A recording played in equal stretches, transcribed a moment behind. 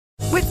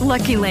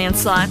Lucky Land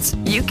Slots,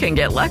 you can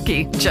get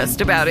lucky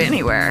just about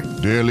anywhere.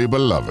 Dearly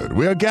beloved,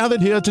 we are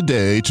gathered here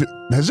today to...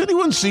 Has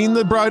anyone seen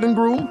the bride and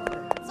groom?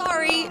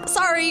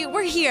 Sorry,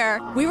 we're here.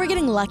 We were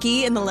getting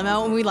lucky in the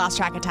limo and we lost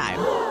track of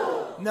time.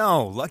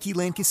 No, Lucky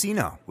Land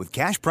Casino, with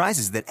cash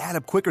prizes that add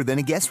up quicker than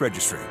a guest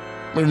registry.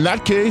 In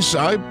that case,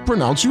 I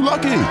pronounce you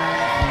lucky.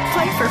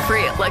 Play for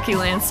free at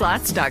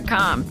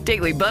LuckyLandSlots.com.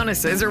 Daily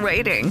bonuses are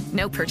waiting.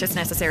 No purchase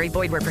necessary.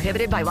 Void where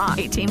prohibited by law.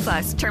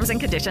 18+. Terms and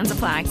conditions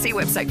apply. See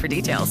website for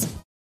details.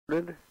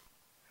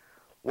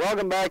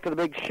 Welcome back to the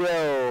big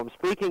show. I'm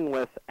speaking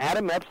with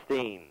Adam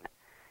Epstein.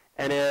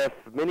 And if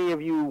many of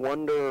you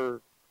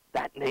wonder,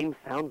 that name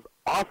sounds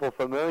awful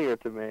familiar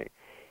to me.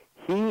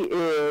 He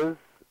is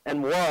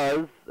and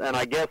was, and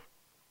I guess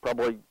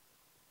probably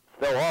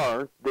still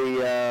are,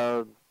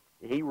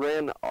 he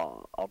ran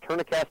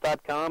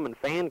Alternicast.com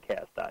and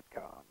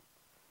Fancast.com.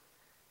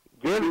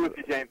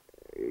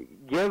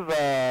 Give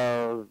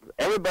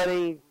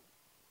everybody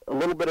a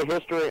little bit of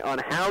history on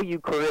how you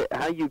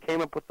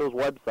came up with those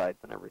websites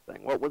and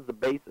everything. What was the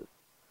basis?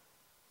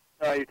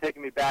 You're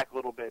taking me back a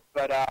little bit,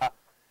 but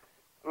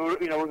we're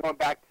going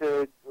back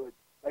to,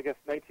 I guess,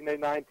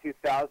 1999,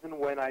 2000,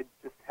 when I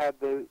just had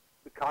the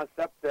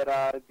concept that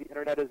the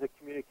internet is a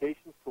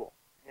communications tool,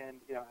 and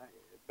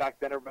back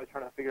then everybody was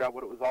trying to figure out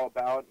what it was all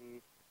about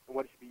and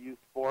what it should be used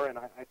for, and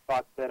I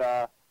thought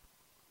that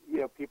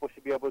people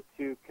should be able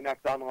to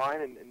connect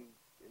online and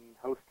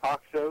host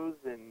talk shows,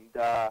 and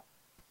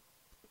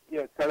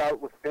it started out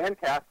with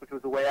Fancast, which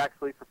was a way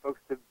actually for folks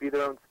to be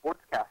their own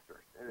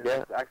sportscasters, and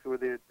that's actually where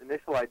the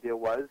initial idea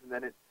was, and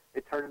then it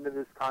turned into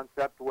this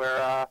concept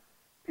where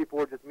people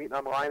were just meeting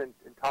online and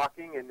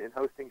talking and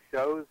hosting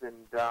shows,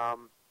 and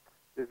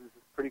this is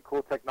pretty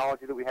cool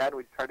technology that we had, and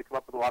we tried to come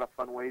up with a lot of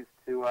fun ways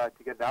to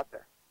get it out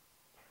there.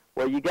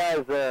 Well, you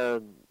guys,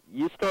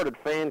 you started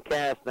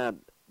Fancast. Now,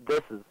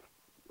 this is,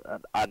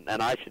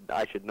 and I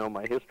should know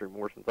my history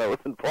more since I was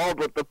involved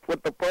with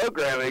the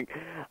programming,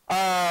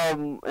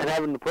 and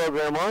having the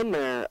program on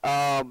there.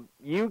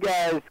 You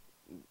guys,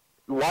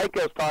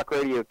 Lycos Talk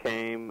Radio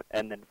came,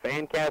 and then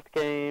Fancast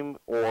came,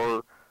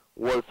 or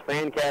was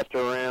Fancast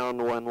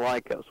around when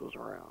Lycos was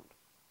around?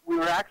 We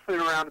were actually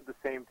around at the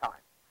same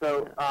time.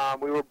 So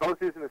we were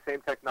both using the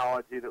same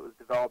technology that was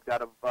developed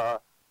out of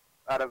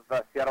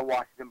Seattle,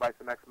 Washington, by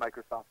some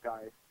ex-Microsoft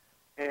guys.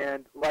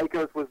 And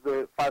Lycos was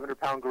the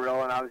 500-pound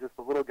gorilla, and I was just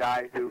a little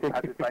guy who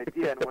had this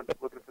idea and went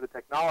looking for the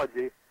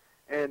technology.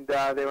 And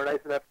they were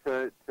nice enough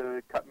to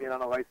cut me in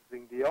on a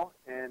licensing deal.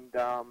 And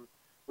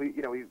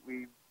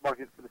we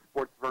marketed for the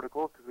sports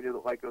vertical because we knew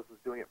that Lycos was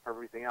doing it for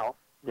everything else.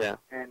 Yeah.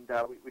 And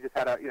we just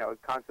had a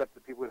concept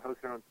that people would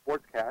host their own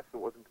sportscast, so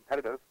it wasn't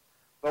competitive.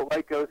 But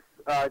Lycos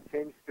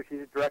changed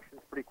strategic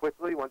directions pretty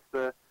quickly once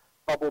the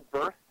bubble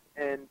burst,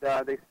 and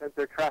they sent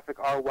their traffic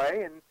our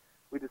way, and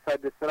we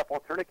decided to set up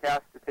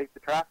Alternicast to take the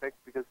traffic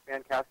because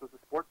Fancast was a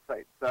sports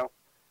site. So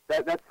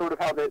that's sort of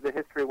how the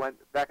history went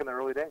back in the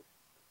early days.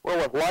 Well,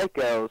 with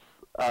Lycos,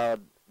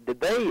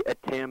 did they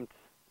attempt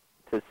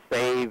to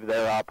save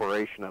their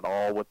operation at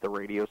all with the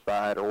radio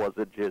side, or was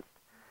it just,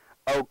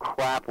 oh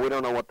crap, we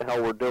don't know what the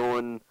hell we're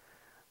doing,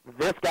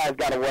 this guy's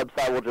got a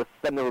website, we'll just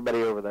send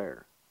everybody over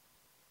there?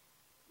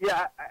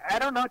 Yeah, I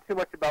don't know too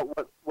much about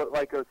what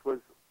Lycos was,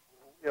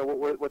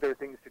 what they were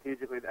thinking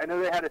strategically. I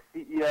know they had a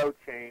CEO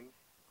change,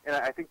 and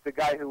I think the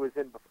guy who was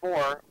in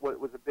before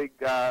was a big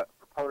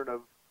proponent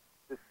of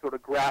this sort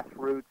of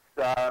grassroots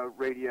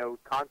radio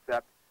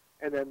concept,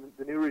 and then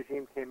the new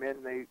regime came in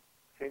and they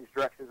changed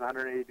directions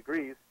 180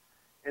 degrees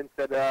and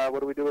said, what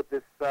do we do with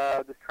this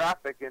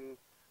traffic? And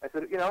I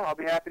said, I'll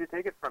be happy to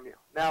take it from you.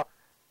 Now,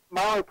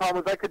 my only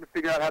problem was I couldn't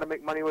figure out how to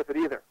make money with it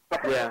either.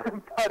 Yeah.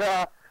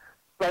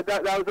 But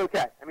that was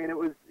okay. I mean, it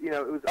was.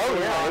 Oh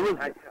yeah, it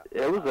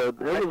was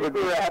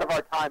we were ahead of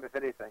our time, if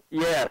anything.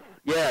 Yes,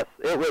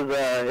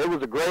 it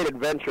was a great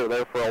adventure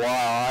there for a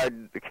while.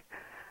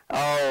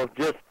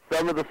 Just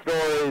some of the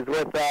stories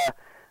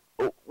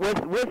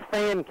with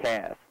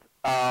Fancast.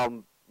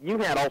 You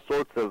had all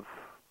sorts of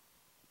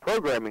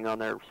programming on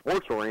there,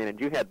 sports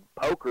oriented. You had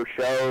poker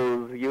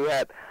shows. You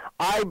had.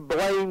 I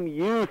blame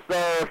you,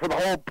 sir, for the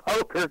whole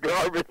poker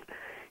garbage.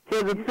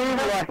 Because it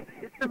seems like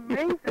it's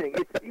amazing.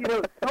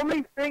 It's so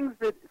many things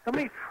so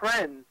many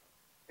trends,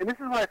 and this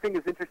is what I think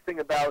is interesting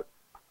about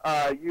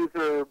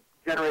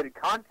user-generated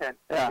content.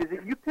 Yeah. Is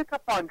that you pick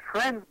up on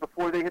trends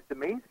before they hit the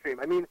mainstream.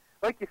 I mean,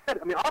 like you said,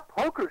 our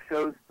poker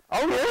shows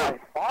by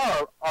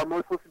far our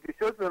most listened to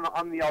shows. And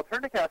on the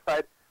Alternicast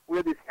side, we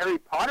had these Harry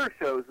Potter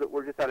shows that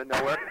were just out of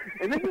nowhere,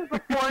 and this is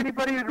before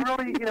anybody had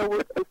really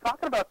was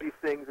talking about these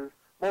things as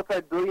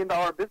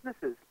multi-billion-dollar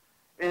businesses.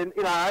 And,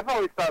 I've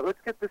always thought, let's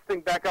get this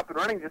thing back up and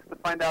running just to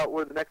find out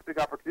where the next big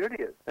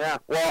opportunity is. Yeah.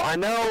 Well, I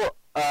know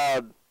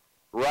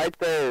right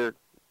there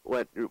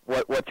what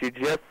you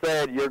just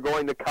said, you're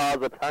going to cause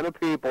a ton of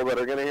people that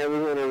are going to hear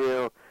this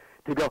interview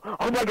to go,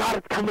 oh, my God,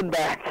 it's coming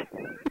back.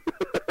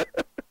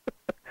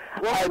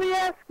 Well, let me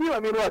ask you.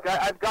 I mean, look,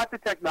 I've got the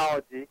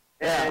technology,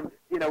 and,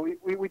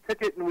 we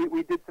took it and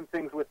we did some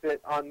things with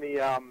it on the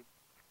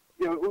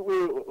we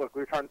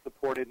were trying to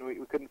support it, and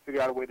we couldn't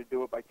figure out a way to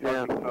do it by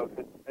charging folks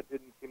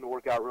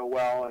out real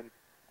well, and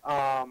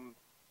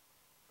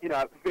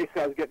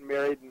basically I was getting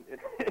married,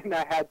 and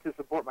I had to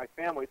support my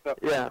family, so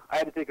I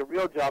had to take a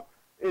real job.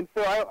 And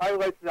so I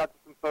licensed out to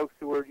some folks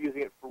who were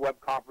using it for web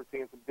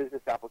conferencing and some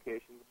business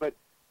applications. But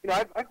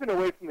I've been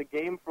away from the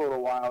game for a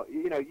little while.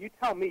 You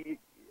tell me,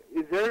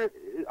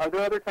 are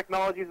there other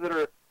technologies that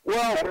are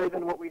better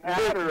than what we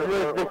had?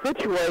 The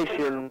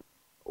situation,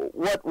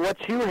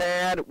 what you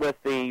had with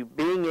the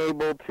being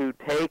able to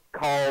take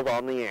calls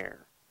on the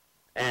air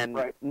and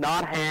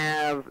not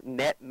have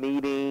net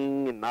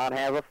meeting and not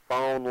have a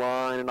phone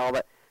line and all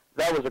that,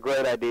 that was a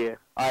great idea.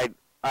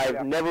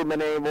 I've never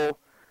been able,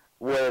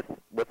 with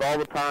all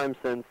the time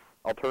since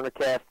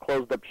Alternacast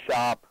closed up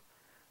shop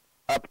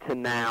up to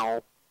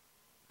now,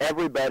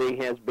 everybody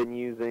has been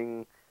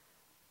using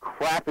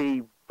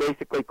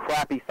basically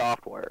crappy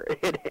software.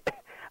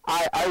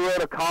 I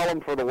wrote a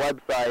column for the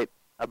website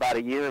about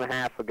a year and a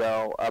half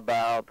ago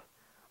about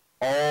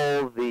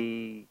all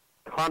the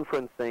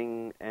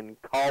conferencing and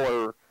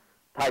caller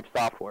type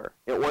software.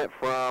 It went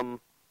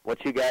from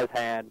what you guys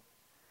had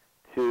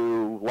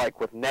to, like,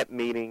 with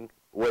NetMeeting,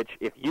 which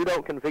if you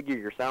don't configure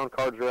your sound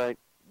cards right,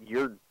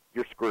 you're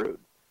screwed.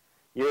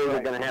 You're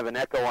either going to have an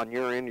echo on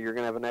your end or you're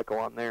going to have an echo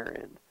on their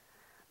end.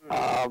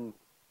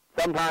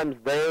 Sometimes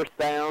their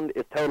sound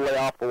is totally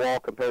off the wall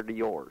compared to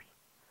yours.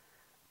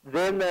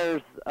 Then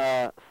there's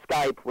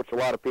Skype, which a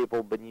lot of people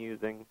have been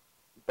using.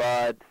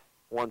 But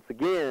once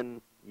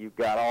again, you've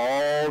got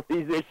all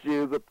these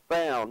issues with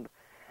sound.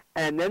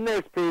 And then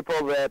there's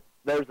people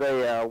there's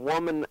a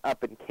woman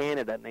up in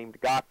Canada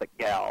named Gothic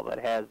Gal that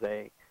has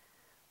a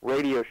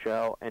radio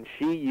show, and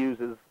she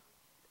uses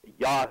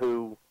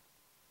Yahoo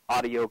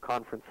audio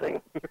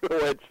conferencing,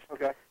 which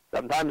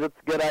sometimes it's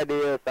a good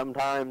idea,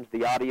 sometimes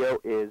the audio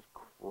is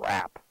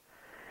crap.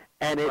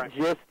 And it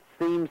just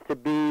seems to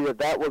be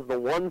that was the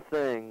one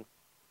thing.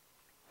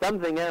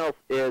 Something else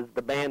is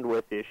the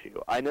bandwidth issue.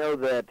 I know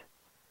that's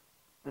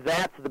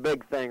the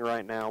big thing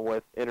right now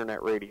with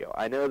Internet radio.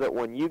 I know that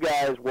when you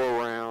guys were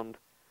around,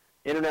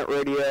 Internet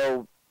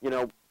radio,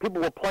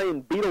 people were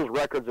playing Beatles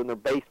records in their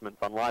basements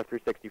on Live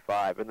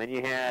 365, and then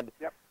you had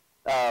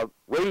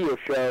radio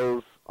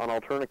shows on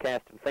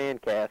Alternacast and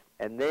Fancast,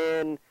 and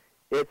then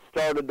it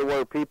started to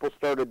where people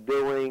started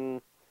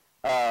doing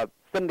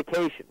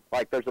syndication.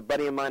 Like there's a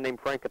buddy of mine named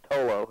Frank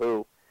Catolo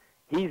who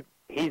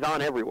he's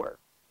on everywhere.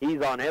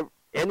 He's on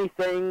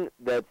anything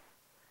that's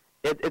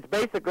it's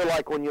basically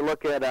like when you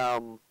look at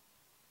and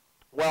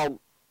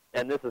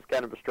this is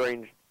kind of a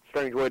strange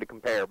way to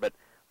compare, but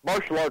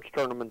martial arts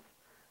tournaments,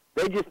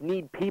 they just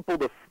need people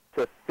to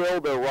fill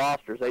their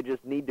rosters. They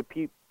just need to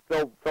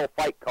fill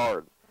fight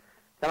cards.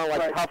 Kind of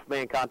like Tough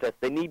Man contest.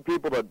 They need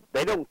people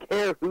they don't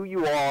care who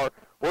you are,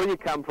 where you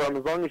come from,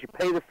 as long as you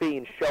pay the fee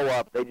and show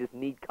up, they just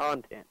need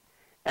content.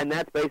 And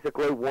that's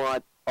basically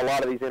what a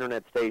lot of these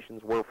internet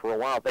stations were for a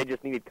while. They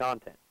just needed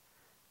content.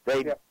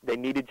 They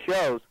needed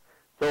shows.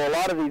 So a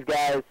lot of these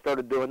guys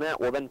started doing that.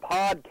 Well, then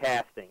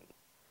podcasting.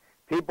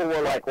 People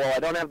were like, well, I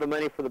don't have the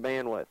money for the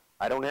bandwidth.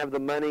 I don't have the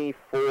money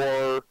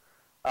for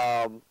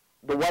the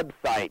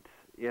website.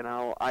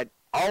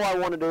 All I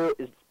want to do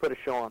is just put a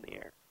show on the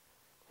air.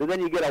 So then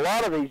you get a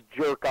lot of these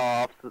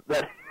jerk-offs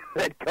that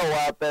go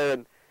out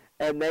there,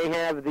 and they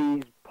have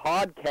these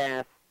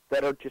podcasts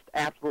that are just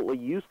absolutely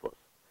useless.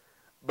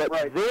 But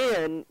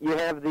then you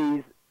have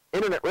these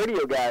internet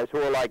radio guys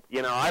who are like,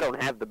 I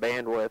don't have the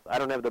bandwidth. I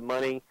don't have the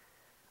money.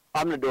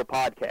 I'm going to do a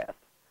podcast.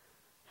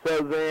 So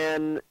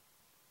then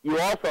you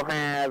also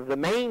have the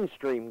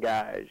mainstream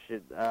guys,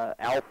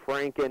 Al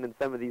Franken and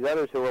some of these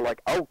others who are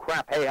like, oh,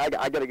 crap, hey, I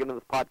got to get into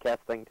this podcast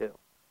thing too.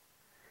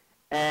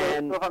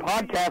 And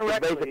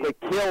podcasting basically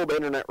killed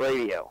internet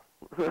radio.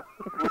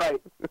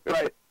 Right.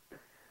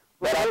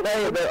 But I'll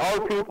tell you, there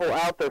are people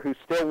out there who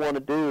still want to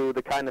do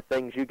the kind of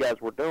things you guys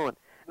were doing.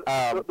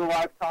 The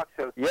live talk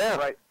shows. Yeah.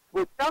 Right.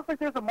 Well, it sounds like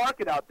there's a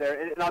market out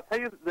there, and I'll tell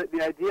you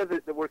the idea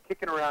that we're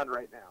kicking around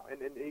right now, and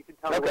you can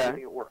tell me whether you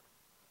think it works.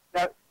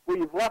 Now, what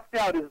you've left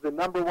out is the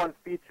number one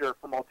feature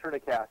from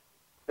Alternacast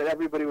that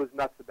everybody was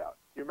nuts about.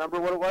 Do you remember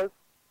what it was?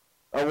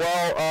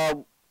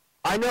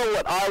 I know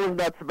what I was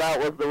nuts about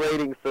was the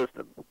rating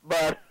system,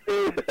 but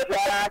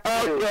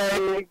exactly.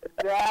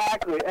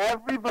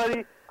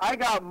 Everybody, I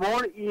got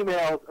more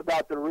emails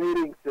about the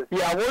rating system.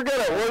 Yeah, we're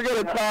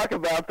gonna talk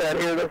about that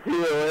here in a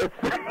few.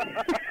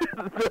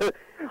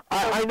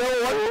 I know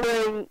one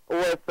thing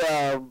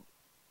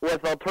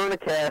with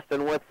Alternacast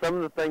and with some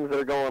of the things that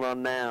are going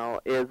on now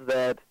is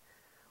that,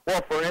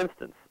 well, for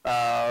instance,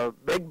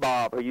 Big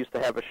Bob, who used to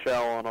have a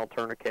show on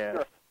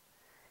Alternacast,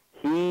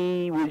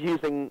 he was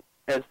using,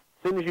 as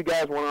soon as you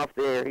guys went off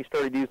the air, he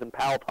started using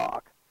Pal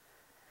Talk.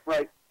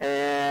 Right.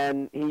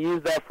 And he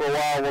used that for a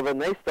while. Well, then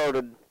they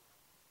started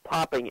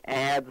popping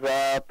ads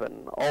up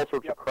and all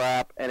sorts of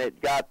crap, and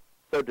it got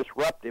so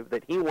disruptive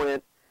that he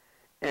went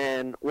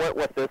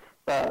with this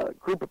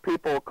group of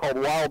people called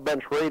Wild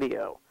Bench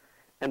Radio,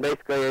 and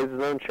basically has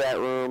his own chat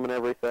room and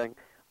everything.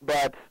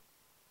 But,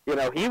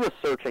 he was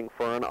searching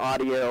for an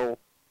audio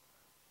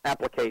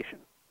application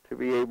to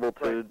be able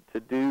to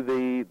do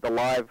the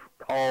live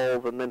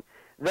calls, and then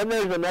Then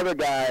there's another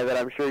guy that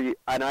I'm sure you,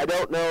 and I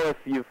don't know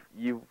if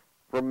you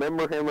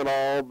remember him at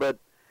all, but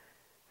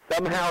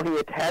somehow he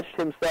attached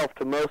himself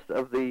to most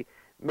of the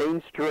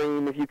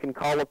mainstream, if you can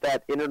call it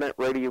that, internet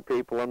radio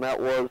people, and that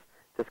was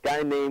this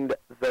guy named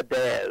The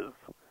Dez.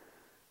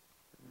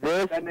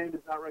 That name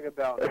does not ring a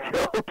bell.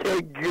 No.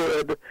 Okay,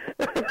 good.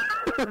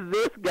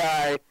 This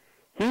guy,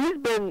 he has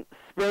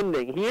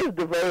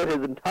devoted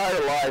his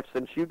entire life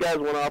since you guys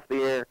went off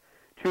the air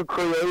to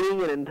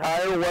creating an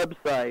entire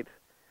website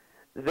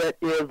that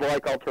is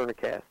like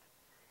Alternicast.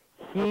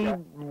 He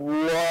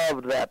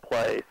loved that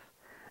place,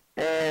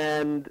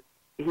 and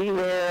he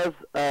has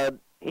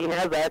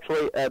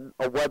actually a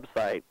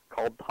website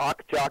called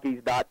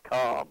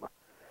TalkJockeys.com,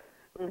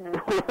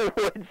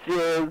 which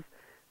is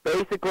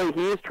basically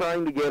he is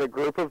trying to get a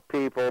group of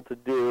people to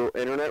do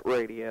internet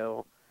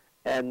radio,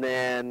 and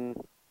then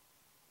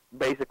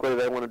basically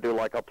they want to do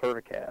like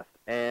Alternicast.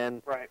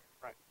 And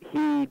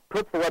he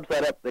puts the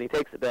website up, then he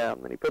takes it down,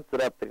 then he puts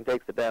it up, then he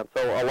takes it down.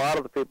 So a lot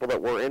of the people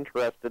that were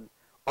interested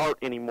aren't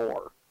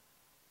anymore.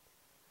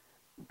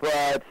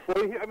 But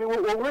I mean,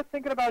 what we're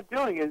thinking about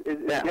doing is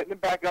getting it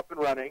back up and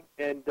running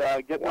and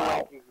getting the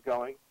rankings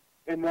going,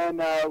 and then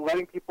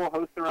letting people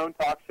host their own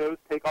talk shows,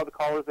 take all the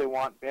callers they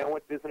want.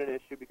 Bandwidth isn't an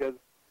issue because,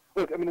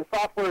 look, I mean, the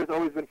software has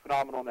always been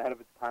phenomenal and ahead of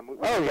its time.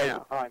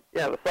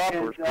 Yeah, the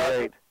software's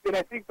great. And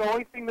I think the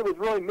only thing that was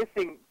really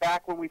missing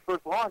back when we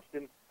first launched,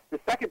 and the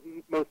second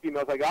most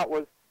emails I got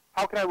was,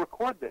 how can I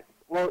record this?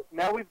 Well,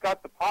 now we've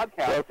got the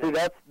podcast. Well, see,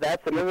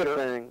 that's another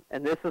thing,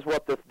 and this is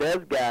what this Des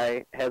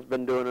guy has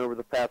been doing over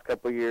the past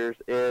couple of years,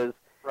 is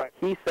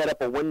he set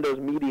up a Windows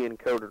Media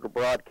Encoder to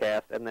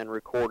broadcast and then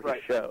record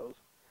his shows.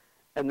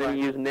 And then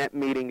he used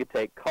NetMeeting to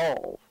take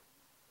calls.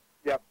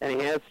 Yep.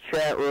 And he has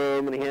chat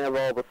room, and he has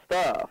all the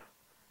stuff.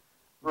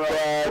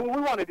 Right. But what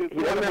we want to do is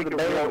we want to make it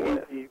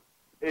real easy.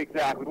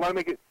 Exactly. We want to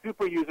make it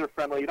super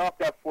user-friendly. You don't have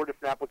to have 4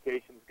 different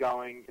applications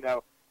going, you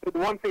know. The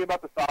one thing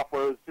about the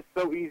software is just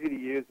so easy to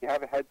use. You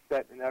have a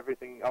headset, and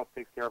everything else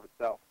takes care of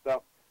itself.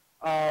 So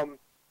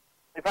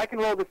if I can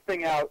roll this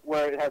thing out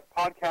where it has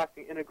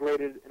podcasting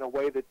integrated in a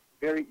way that's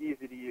very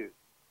easy to use,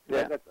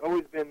 that's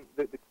always been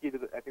the key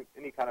to, I think,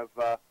 any kind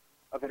of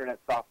Internet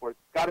software. It's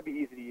got to be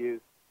easy to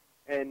use.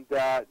 And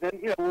then,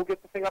 you know, we'll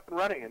get the thing up and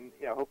running, and,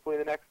 you know, hopefully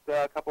in the next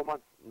couple of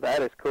months.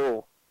 That is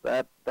cool.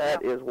 That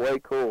is way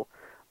cool.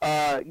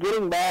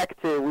 Getting back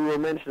to, we were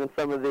mentioning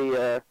some of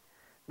the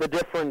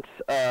different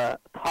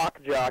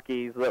talk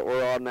jockeys that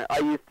were on there. I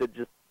used to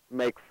just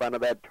make fun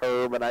of that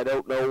term, and I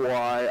don't know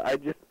why.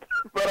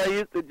 But I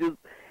used to just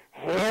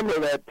hammer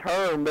that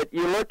term. But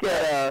you look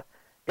at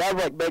guys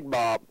like Big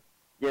Bob.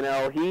 You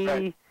know,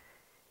 he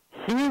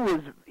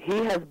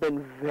has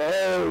been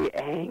very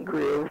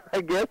angry.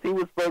 I guess he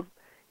was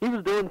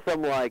doing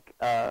some like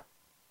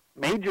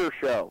major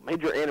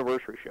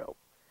anniversary show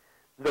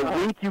the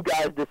week you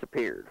guys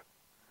disappeared.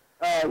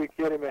 Oh, you're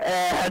kidding me.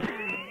 And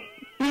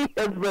he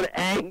has been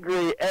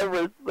angry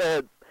ever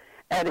since.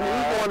 And he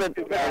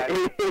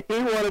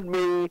wanted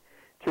me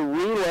to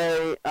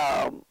relay.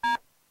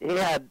 He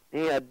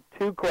had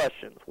 2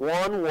 questions.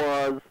 One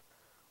was,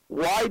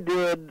 what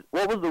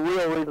was the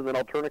real reason that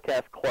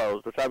Alternicast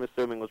closed, which I'm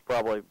assuming was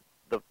probably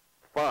the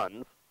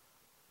funds.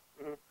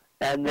 Mm-hmm.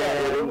 And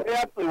then, it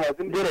absolutely was.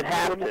 And did it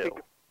have to? Did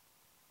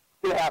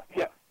it have to?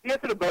 Yeah. The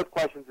answer to both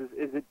questions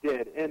is it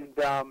did. And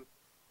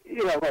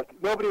you know, look,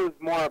 nobody was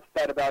more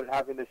upset about it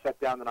having to shut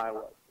down than I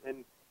was.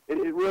 And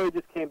it really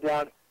just came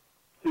down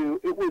to,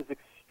 it was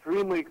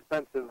extremely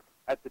expensive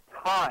at the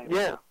time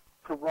to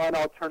run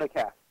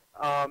Alternicast.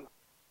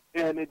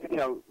 And it, you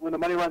know, when the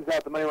money runs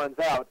out, the money runs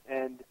out,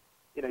 and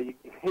you know,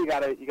 you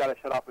gotta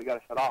shut off. We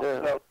gotta shut off.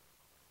 Yeah. So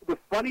the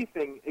funny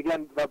thing,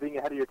 again, about being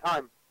ahead of your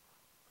time,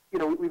 you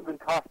know, we've been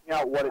costing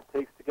out what it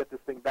takes to get this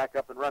thing back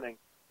up and running.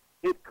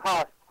 It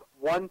costs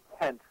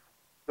 1/10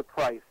 the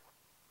price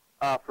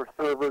for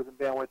servers and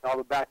bandwidth and all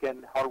the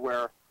back-end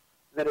hardware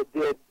than it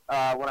did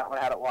when I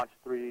had it launched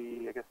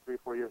 3 or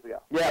 4 years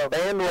ago. Yeah,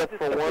 bandwidth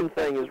for one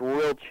thing is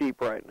real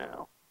cheap right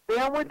now.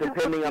 Bandwidth,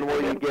 depending on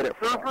where you get it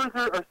from.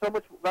 Servers are so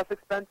much less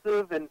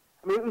expensive, and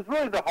I mean, it was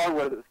really the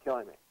hardware that was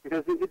killing me,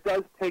 because it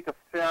does take a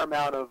fair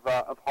amount of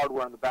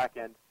hardware on the back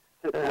end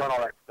to run all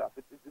that stuff.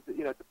 It's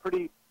you know, it's a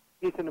pretty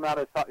decent amount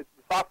of the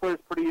software is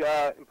pretty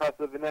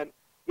impressive, and then,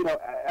 you know,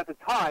 at the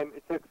time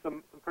it took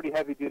some pretty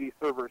heavy duty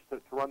servers to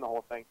run the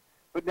whole thing.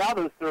 But now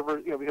those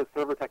servers, you know, because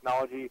server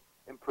technology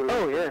improved,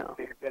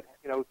 they get,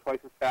 you know, twice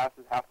as fast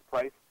as half the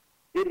price.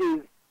 It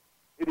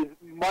is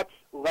much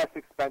less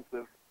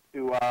expensive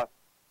to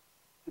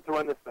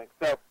run this thing.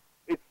 So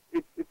it's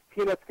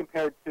peanuts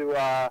compared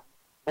to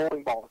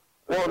bowling balls.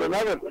 Well,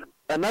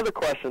 another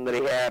question that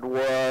he had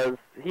was,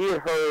 he had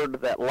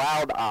heard that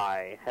Loud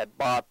Eye had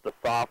bought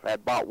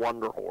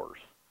Wonder Horse,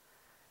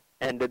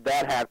 and did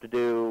that have to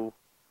do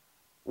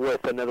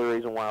with another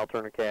reason why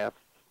Alternicast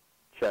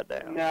shut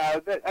down?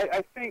 No,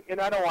 I think, and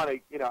I don't want to,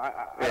 you know,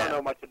 I don't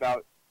know much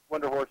about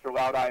Wonder Horse or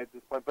Loud Eye at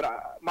this point,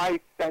 but my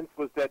sense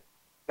was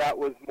that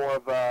was more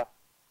of a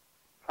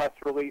press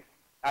release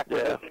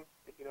acquisition,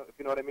 if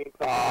you know what I mean.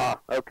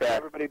 So okay.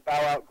 everybody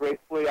bow out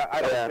gracefully.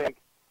 I don't think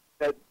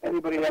that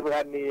anybody ever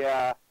had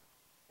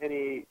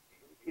any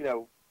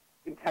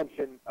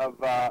intention of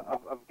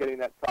getting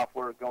that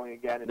software going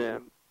again. And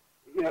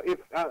if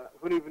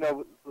who even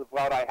know if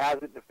Loud Eye has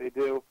it, and if they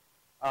do,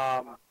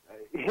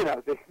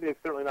 they've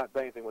certainly not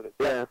done anything with it.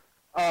 So,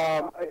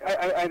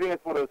 I think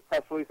it's one of those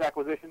press release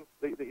acquisitions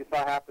that you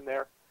saw happen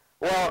there.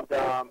 Well,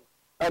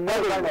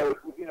 another, I know,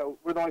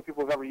 we're the only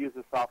people who've ever used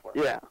this software.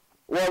 Yeah.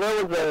 Well,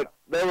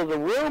 there was a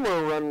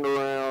rumor running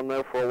around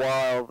there for a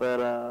while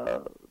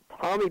that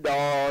Tommy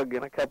Dog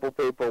and a couple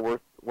people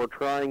were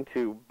trying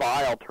to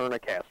buy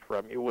Alternicast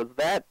from you. Was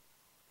that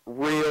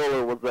real,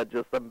 or was that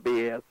just some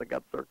BS that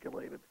got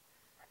circulated?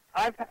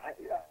 I've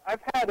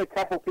had a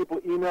couple people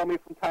email me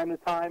from time to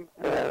time.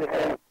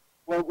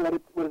 What does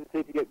it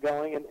take to get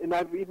going? And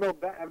I've emailed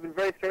back. I've been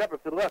very straight up. I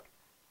said, look,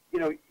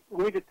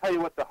 let me just tell you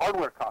what the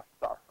hardware costs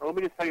are, or let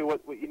me just tell you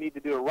what you need to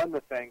do to run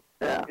the thing.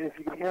 Yeah. And if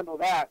you can handle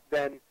that,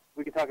 then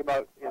we can talk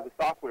about the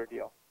software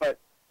deal. But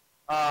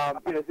as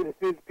soon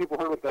as people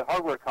heard what the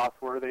hardware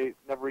costs were, they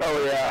never even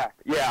went back.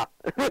 Yeah.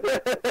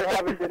 There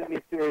haven't been any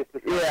serious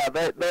discussion. Yeah,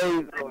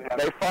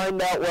 they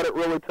find out what it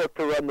really took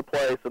to run the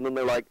place, and then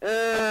they're like,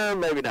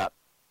 maybe not.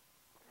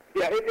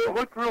 Yeah, it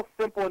looked real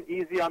simple and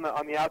easy on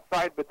the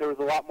outside, but there was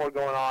a lot more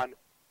going on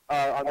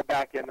the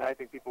back end than I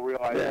think people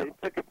realized. Yeah. It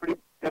took a pretty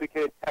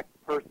dedicated tech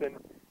person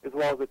as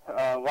well as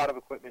a lot of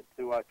equipment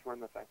to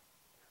run the thing.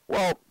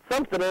 Well,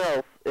 something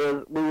else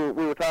is we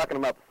were talking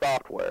about the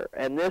software,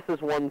 and this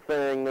is one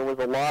thing. There was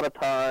a lot of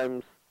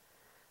times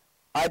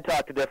I'd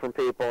talk to different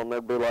people, and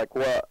they'd be like,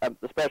 well,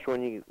 especially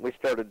when we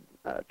started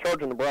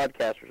charging the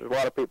broadcasters, there's a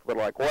lot of people that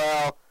are like,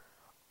 well,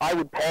 I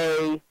would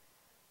pay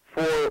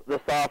for the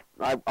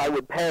I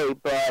would pay,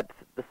 but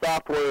the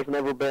software has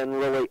never been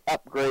really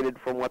upgraded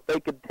from what they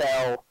could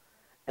tell,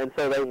 and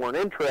so they weren't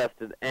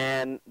interested.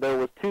 And there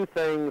was two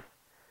things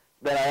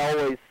that I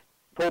always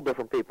told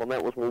different people, and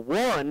that was, well,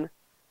 one,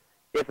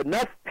 if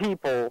enough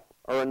people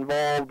are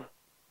involved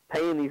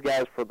paying these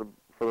guys for the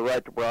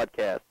right to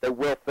broadcast, they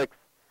will fix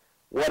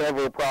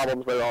whatever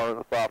problems there are in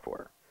the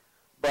software.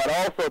 But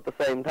also at the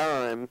same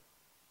time,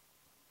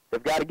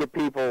 they've got to get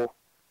people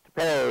to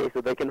pay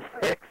so they can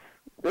fix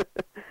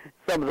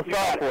some of the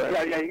software.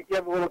 Yeah, you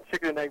have a little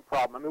chicken and egg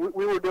problem. I mean,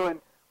 we were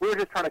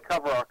just trying to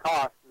cover our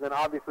costs, and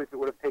obviously if it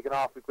would have taken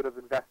off, we could have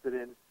invested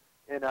in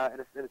a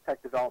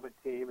tech development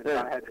team and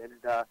gone ahead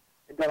and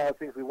done all the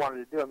things we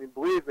wanted to do. I mean,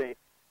 believe me,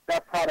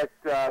 that product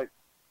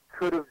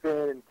could have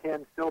been and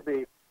can still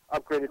be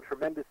upgraded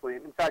tremendously.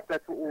 And in fact,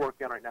 that's what we're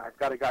working on right now. I've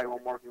got a guy who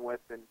I'm working with,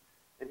 and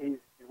he's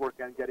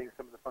working on getting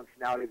some of the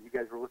functionality that you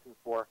guys were looking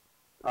for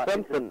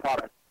into the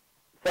product.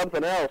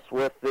 Something else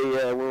with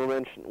the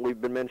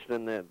we've been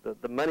mentioning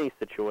the money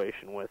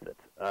situation with it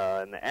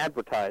and the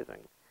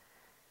advertising.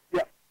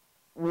 Yeah.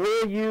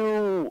 Will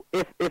you,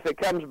 if it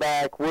comes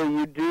back, will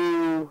you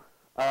do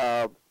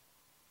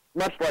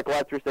much like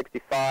Live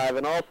 365,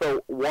 and also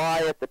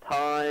why at the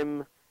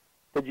time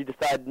did you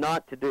decide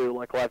not to do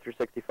like Live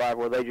 365,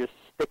 where they just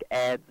stick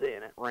ads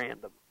in at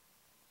random?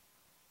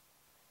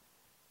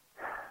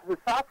 The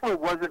software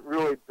wasn't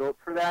really built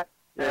for that.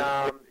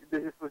 There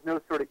just was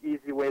no sort of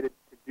easy way to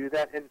do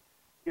that, and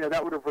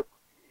that would have.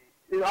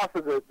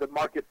 Also, the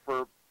market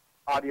for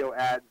audio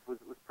ads was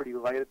pretty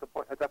light at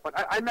that point.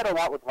 I met a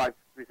lot with Live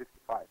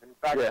 365, and in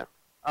fact,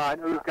 I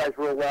know these guys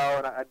real well,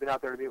 and I'd been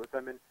out there to meet with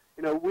them, and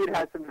we'd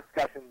had some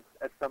discussions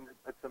at some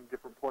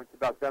different points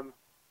about them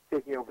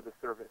taking over the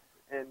service,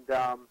 and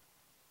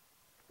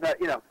that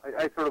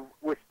I sort of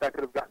wish that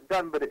could have gotten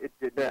done, but it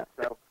didn't. Yeah.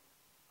 So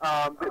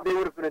they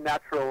would have been a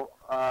natural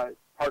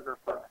partner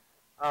for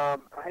us.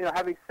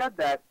 Having said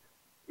that,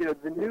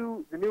 the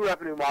new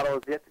revenue model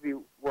is yet to be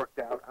worked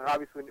out, and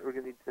obviously we're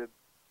going to need to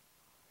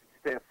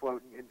stay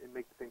afloat and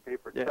make the thing pay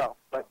for itself.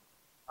 But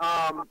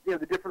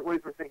the different ways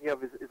we're thinking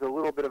of is a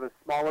little bit of a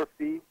smaller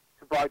fee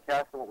to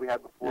broadcast than what we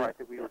had before. I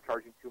think we were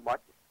charging too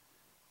much.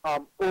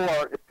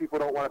 Or if people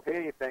don't want to pay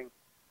anything,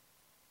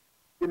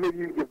 and maybe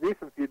you can give me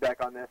some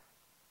feedback on this,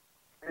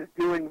 is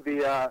doing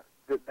the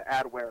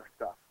adware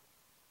stuff,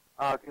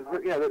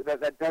 because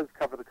that does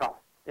cover the cost.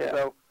 Yeah.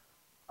 So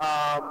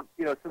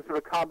some sort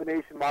of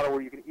combination model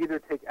where you can either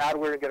take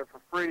adware and get it for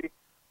free,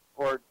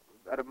 or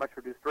at a much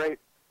reduced rate,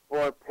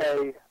 or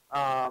pay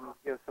some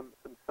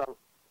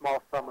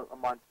small sum a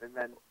month and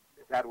then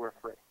adware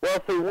free. Well,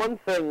 see, one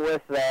thing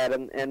with that,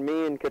 and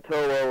me and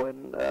Catolo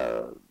and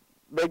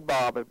Big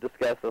Bob have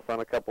discussed this on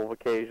a couple of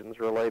occasions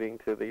relating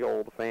to the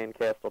old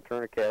Fancast,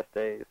 Alternicast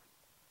days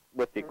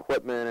with the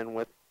equipment and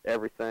with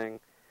everything.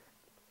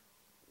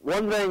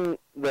 One thing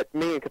that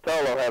me and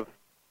Catolo have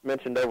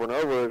mentioned over and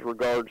over is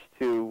regards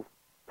to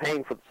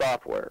paying for the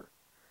software,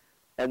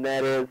 and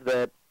that is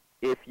that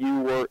if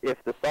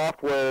the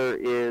software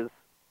is,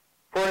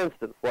 for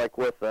instance, like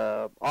with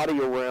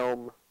Audio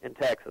Realm in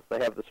Texas, they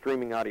have the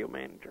streaming audio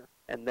manager,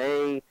 and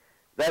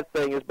that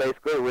thing is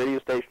basically a radio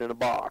station in a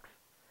box.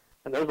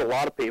 And there's a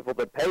lot of people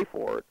that pay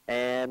for it,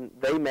 and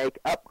they make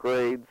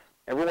upgrades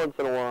every once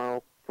in a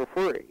while for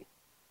free.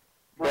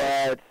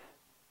 But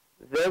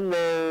then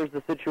there's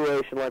the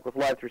situation like with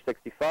Live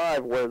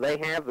 365 where they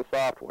have the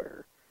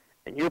software,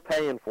 and you're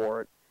paying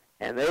for it,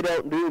 and they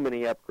don't do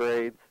many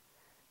upgrades,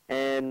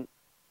 and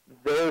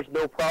there's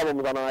no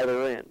problems on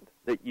either end.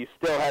 That you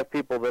still have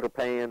people that are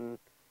paying,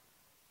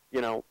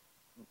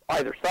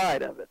 either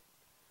side of it.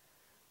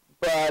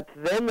 But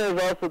then there's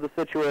also the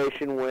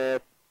situation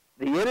with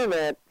the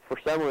internet, for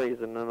some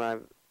reason,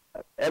 and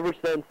ever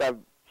since I've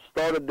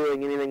started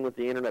doing anything with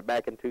the internet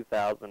back in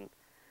 2000,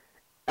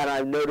 and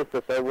I've noticed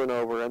this over and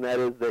over, and that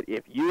is that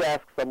if you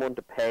ask someone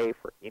to pay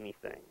for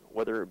anything,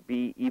 whether it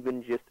be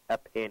even just a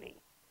penny,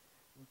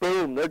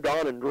 boom, they're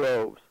gone in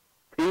droves.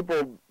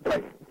 People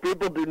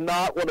do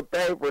not want to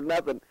pay for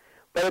nothing.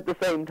 But at the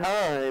same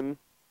time,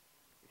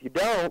 if you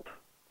don't,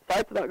 the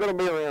site's not going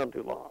to be around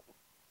too long.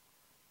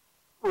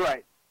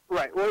 Right.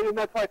 Well, and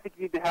that's why I think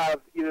you need to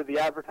have either the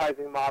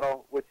advertising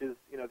model, which is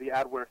the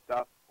adware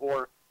stuff,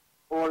 or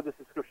the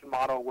subscription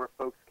model where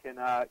folks can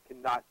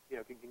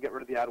get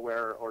rid of the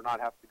adware or not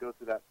have to go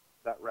through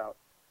that route.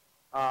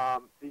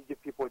 So you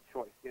give people a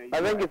choice. I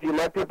think if you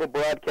let people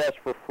broadcast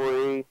for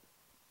free,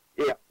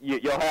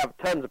 you'll have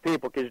tons of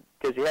people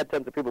because you had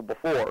tons of people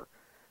before.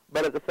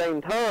 But at the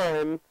same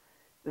time,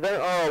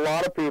 there are a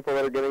lot of people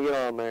that are going to get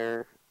on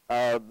there.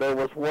 There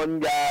was one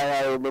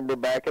guy I remember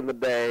back in the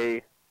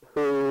day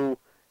who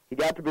he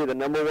got to be the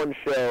 #1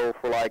 show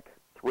for like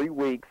 3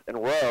 weeks in a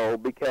row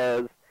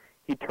because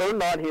he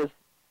turned on his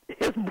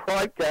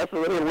broadcast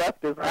and then he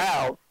left his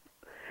house,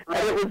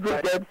 and it was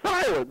just dead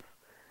silence.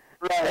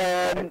 Right.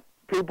 And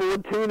people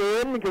would tune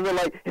in because they're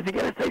like, is he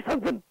going to say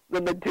something?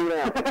 Then they'd tune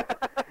out.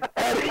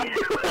 And he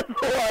was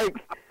like,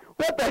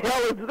 what the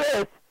hell is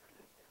this?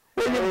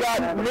 Well, you've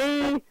got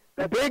me,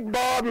 Big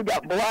Bob, you've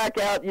got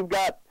Blackout, you've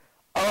got,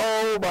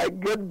 my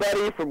good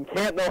buddy from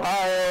Canton,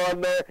 Ohio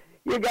on there.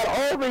 You've got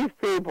all these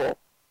people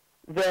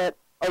that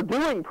are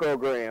doing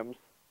programs,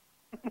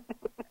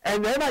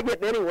 and they're not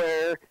getting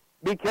anywhere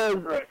because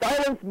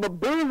Silence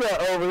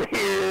Mabuza over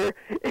here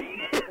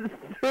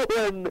is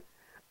doing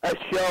a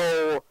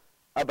show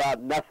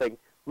about nothing.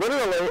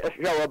 Literally a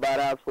show about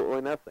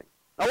absolutely nothing.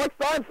 I like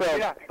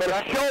Seinfeld, but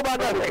a show about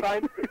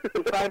nothing.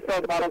 The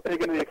Seinfeld model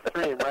taken to the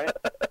extreme, right?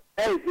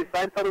 Hey,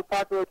 Seinfeld is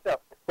popular stuff.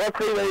 Well,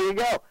 see, there you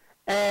go.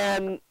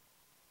 And,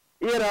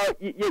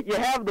 you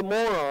have the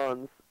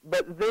morons,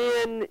 but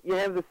then you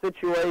have the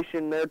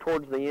situation there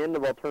towards the end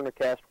of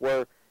Alternicast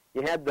where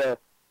you had the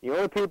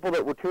only people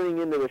that were tuning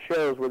into the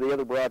shows were the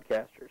other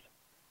broadcasters.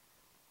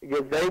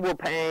 Because they were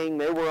paying,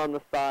 they were on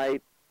the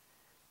site,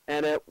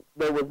 and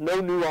there was no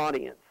new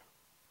audience.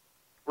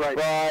 Right.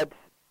 But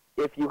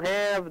if you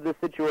have the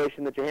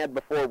situation that you had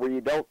before where you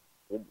don't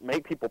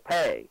make people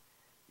pay,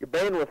 your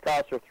bandwidth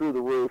costs are through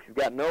the roof. You've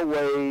got no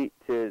way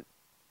to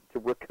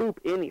recoup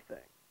anything.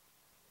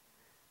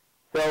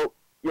 So,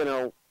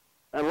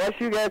 unless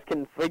you guys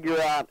can figure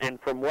out, and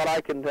from what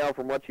I can tell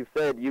from what you've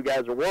said, you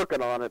guys are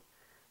working on it,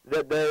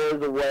 that there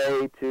is a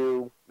way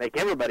to make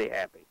everybody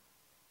happy.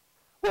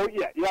 Well,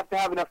 yeah, you have to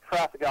have enough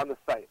traffic on the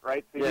site,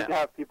 right? So you need to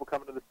have people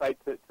coming to the site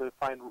to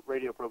find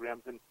radio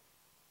programs. And,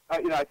 I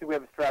think we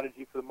have a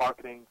strategy for the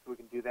marketing so we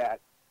can do that.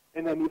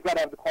 And then you've got to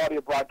have the quality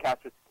of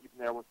broadcasters to keep them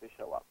there once they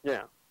show up.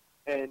 Yeah.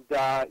 And,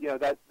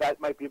 that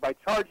might be by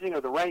charging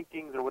or the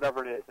rankings or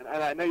whatever it is. And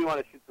I know you want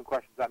to shoot some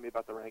questions at me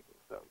about the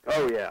rankings. So.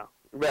 Oh, yeah.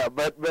 Yeah,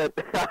 but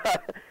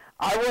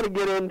I want to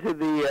get into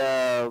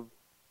the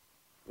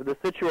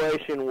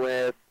situation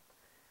with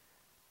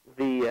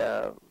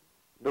the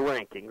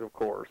rankings, of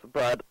course.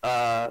 But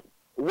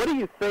what do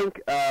you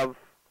think of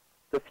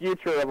the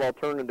future of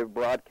alternative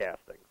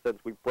broadcasting, since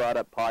we brought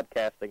up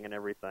podcasting and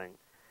everything?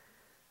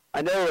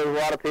 I know there's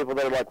a lot of people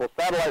that are like, well,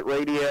 satellite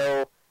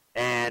radio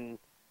and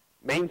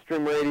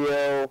mainstream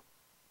radio,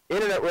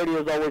 internet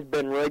radio has always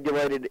been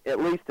regulated, at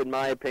least in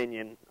my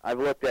opinion. I've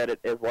looked at it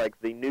as like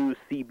the new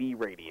CB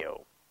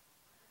radio.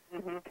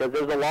 Because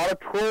there's a lot of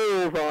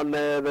trolls on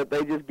there that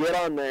they just get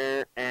on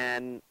there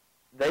and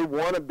they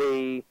want to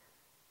be,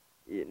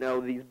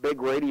 these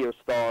big radio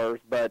stars,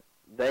 but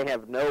they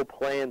have no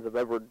plans of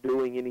ever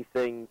doing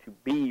anything to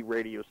be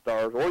radio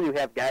stars. Or you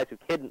have guys who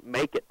couldn't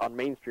make it on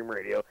mainstream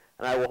radio,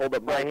 and I will hold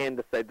up my hand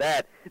to say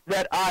that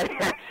I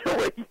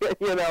actually,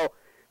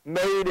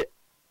 made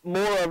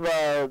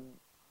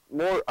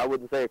I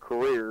wouldn't say a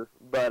career,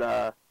 but,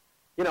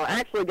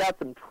 actually got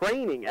some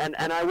training. And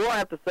I will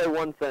have to say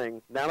one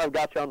thing, now that I've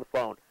got you on the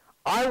phone.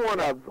 I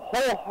want to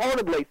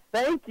wholeheartedly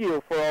thank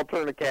you for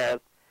Alternicast,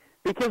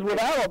 because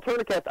without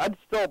Alternicast, I'd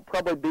still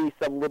probably be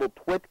some little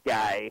twit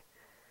guy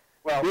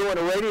doing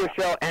a radio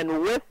show.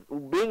 And with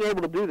being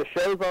able to do the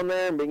shows on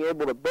there and being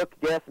able to book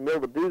guests and be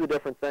able to do the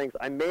different things,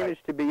 I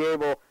managed to be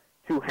able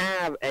to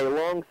have a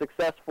long,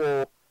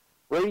 successful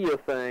radio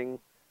thing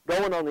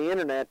going on the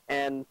internet,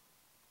 and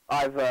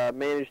I've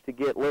managed to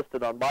get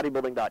listed on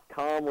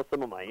bodybuilding.com with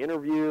some of my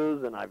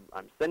interviews, and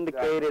I'm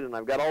syndicated, and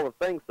I've got all the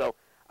things. So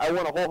I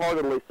want to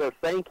wholeheartedly say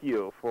thank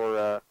you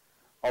for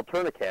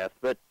Alternicast.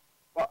 But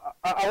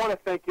I want to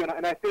thank you,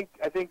 and I think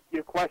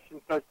your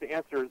question starts to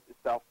answer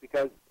itself,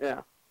 because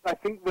I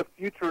think the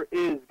future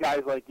is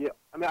guys like you.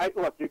 I mean,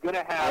 look, you're going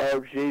to have...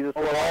 Oh, Jesus,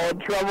 we're all in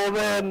trouble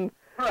then.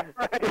 Right.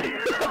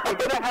 You're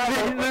going to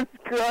have... Jesus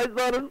Christ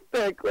on a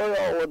stick, we're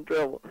all in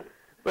trouble.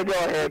 But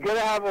go ahead. You're going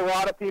to have a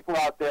lot of people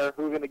out there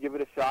who are going to give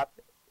it a shot.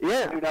 Yeah.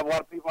 You're going to have a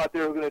lot of people out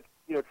there who are going to,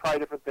 try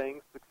different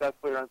things,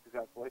 successfully or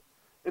unsuccessfully.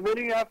 And then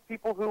you have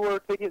people who are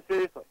taking it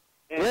seriously.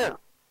 And,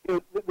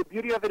 the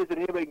beauty of it is that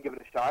anybody can give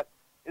it a shot.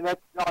 And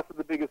that's also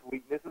the biggest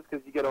weakness, is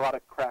because you get a lot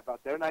of crap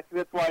out there. And I think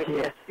that's why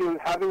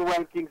having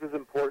rankings is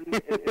important,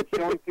 and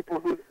showing people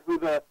who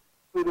the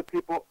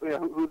people,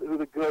 who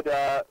the good,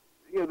 the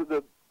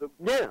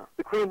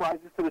cream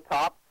rises to the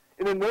top.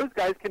 And then those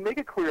guys can make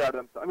a career out of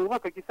themselves. I mean,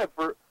 look, like you said,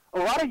 for a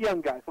lot of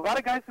young guys, a lot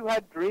of guys who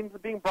had dreams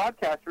of being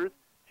broadcasters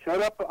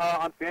showed up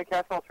on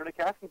Fancast and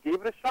Alternacast and gave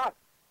it a shot.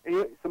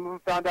 And some of them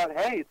found out,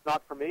 hey, it's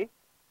not for me.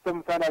 Some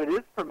of them found out it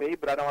is for me,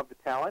 but I don't have the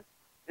talent.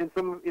 And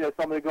some of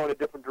them go in a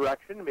different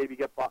direction and maybe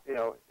get,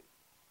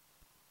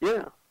 maybe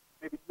do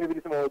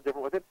something a little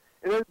different with it.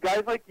 And then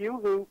guys like you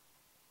who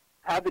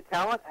had the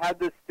talent, had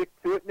the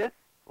stick-to-itness.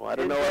 Well, I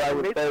don't know what I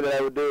would say that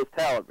I would do as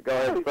talent, but go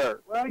ahead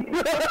first. Well, and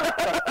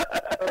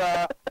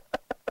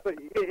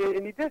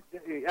you did.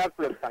 You absolutely have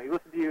talent. You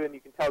listen to you, and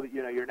you can tell that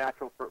you're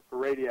natural for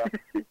radio.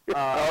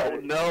 Oh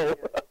no.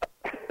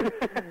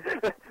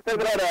 That's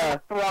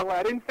the wrong way.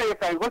 I didn't say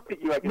if I looked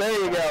at you.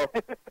 There you go.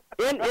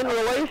 In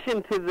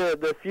relation to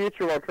the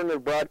future of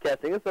alternative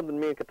broadcasting, it's something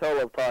me and Catolo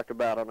have talked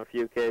about on a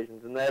few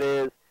occasions, and that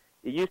is,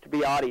 it used to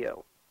be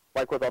audio,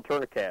 like with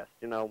Alternacast.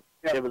 It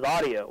was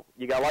audio.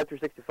 You got Live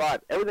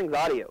 365. Everything's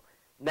audio.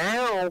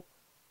 Now,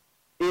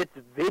 it's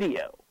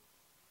video.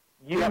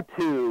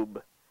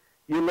 YouTube.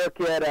 You look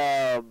at,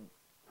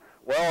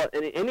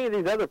 any of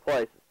these other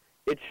places.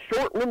 It's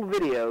short little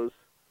videos,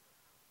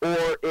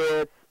 or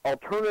it's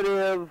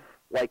alternative,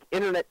 like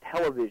internet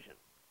television.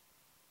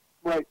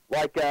 Right.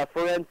 Like,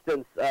 for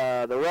instance,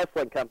 the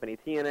wrestling company,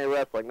 TNA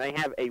Wrestling, they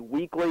have a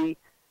weekly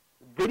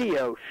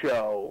video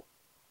show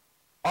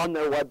on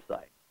their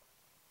website.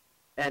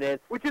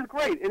 Which is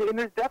great, and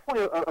there's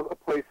definitely a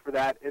place for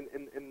that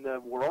in the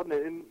world.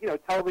 And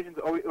television's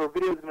always, or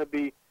video is going to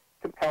be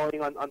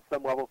compelling on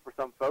some level for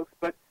some folks.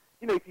 But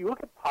if you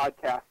look at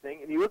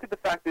podcasting and you look at the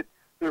fact that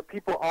there are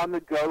people on the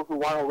go who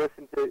want to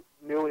listen to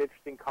new and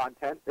interesting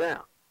content.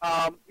 Yeah.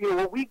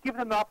 What we give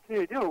them the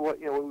opportunity to do, what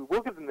we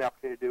will give them the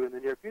opportunity to do in the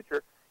near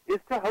future, is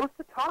to host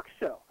a talk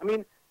show. I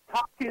mean,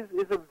 talk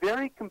is a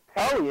very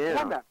compelling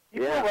format.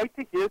 People like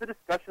to hear the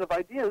discussion of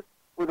ideas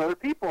with other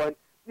people, and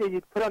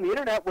you put on the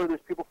internet where there's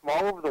people from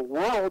all over the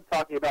world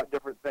talking about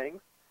different things.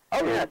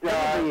 Oh, and,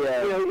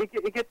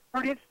 it gets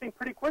pretty interesting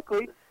pretty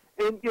quickly,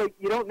 and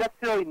you don't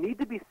necessarily need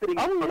to be sitting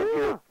in front of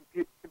your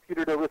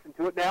computer to listen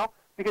to it now,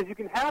 because you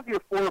can have your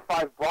 4 or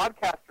 5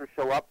 broadcasters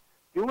show up,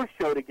 do a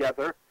show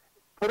together,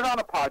 put it on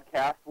a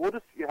podcast. We'll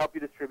just help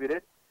you distribute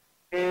it,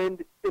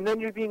 and then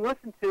you're being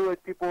listened to as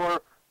people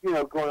are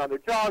going on their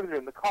jogs or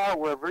in the car,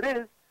 wherever it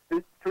is.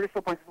 There's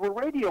traditional places where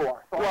radio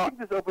are. So I think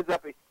this opens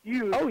up a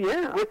huge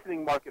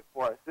listening market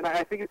for us, and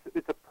I think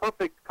it's a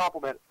perfect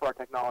complement for our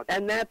technology.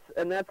 And that's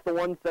the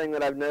one thing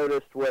that I've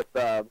noticed with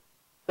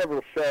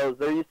several shows.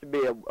 There used to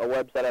be a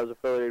website I was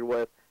affiliated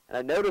with, and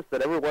I noticed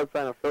that every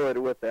website I'm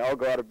affiliated with, they all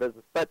go out of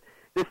business. But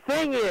the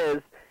thing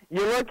is,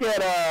 you look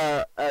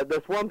at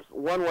this one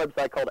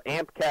website called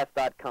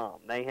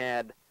AMfm247.com. They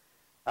had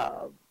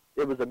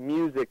it was a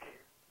music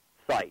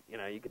site.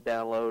 You could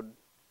download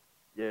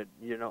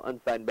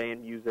unsigned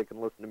band music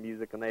and listen to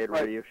music, and they had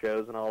radio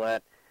shows and all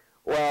that.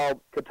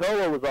 Well,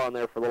 Catolo was on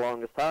there for the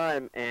longest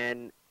time,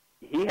 and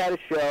he had a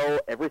show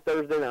every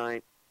Thursday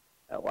night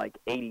at like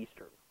 8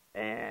 Eastern,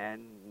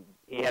 and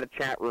he had a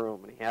chat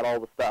room, and he had all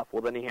the stuff.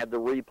 Well, then he had the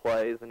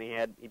replays, and he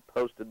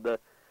posted the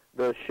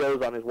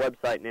shows on his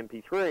website in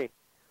MP3.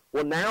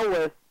 Well, now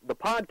with the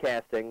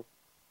podcasting,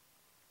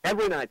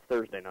 every night's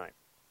Thursday night.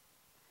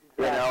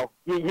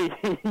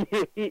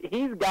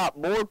 He's got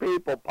more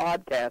people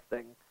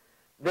podcasting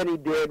than he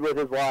did with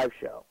his live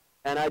show,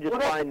 and I just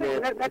find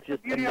that's just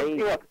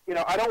amazing.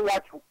 I don't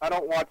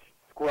watch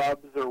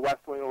Scrubs or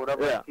West Wing or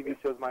whatever TV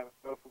shows might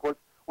go, of course,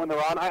 when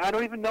they're on. I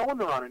don't even know when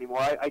they're on anymore.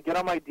 I get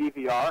on my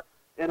DVR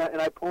and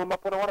I pull them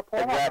up when I want to pull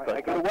them up.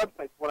 I go to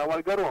websites when I want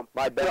to go to them.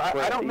 My best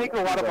friend, I don't make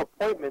a lot of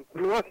appointments.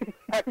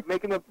 Heck,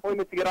 making an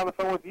appointment to get on the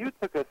phone with you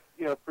took us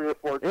 3 or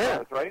 4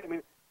 times, right? I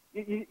mean,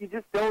 you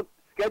just don't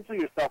schedule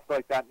yourself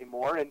like that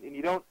anymore, and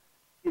you don't.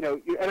 Your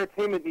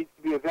entertainment needs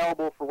to be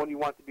available for when you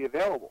want it to be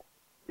available.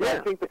 I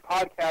think the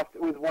podcast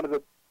was one of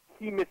the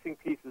key missing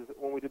pieces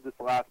when we did this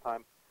last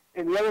time.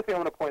 And the other thing I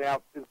want to point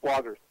out is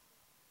bloggers.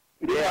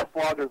 We did have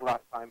bloggers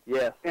last time.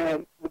 Yes.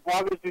 And the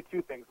bloggers do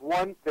 2 things.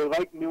 One, they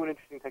like new and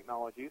interesting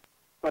technologies,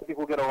 so I think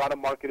we'll get a lot of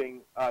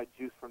marketing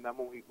juice from them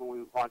when we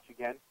launch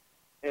again,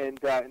 and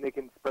they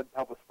can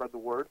help us spread the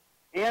word.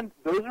 And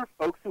those are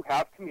folks who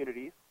have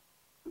communities,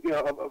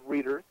 of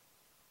readers,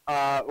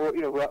 or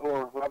who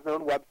have their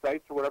own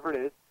websites or whatever it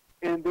is.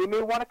 And they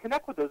may want to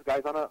connect with those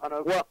guys on a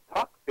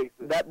talk basis.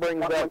 That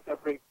brings up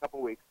every couple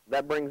of weeks.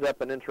 That brings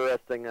up an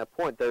interesting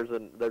point. There's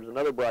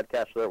another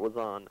broadcaster that was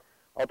on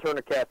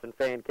Alternacast and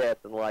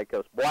Fancast and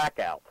Lycos,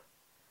 Blackout.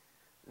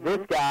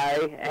 This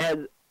guy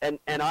has, and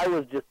I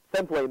was just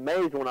simply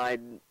amazed when I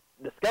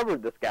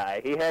discovered this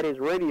guy. He had his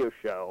radio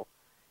show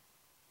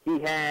He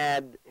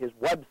had his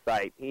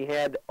website. He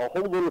had a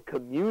whole little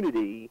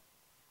community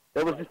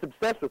that was just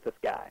obsessed with this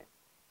guy.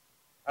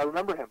 I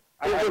remember him.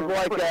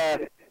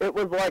 It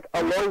was like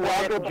a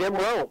low-rent Jim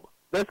Rome.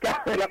 This guy.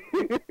 Yep.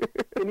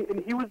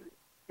 and he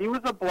was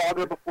a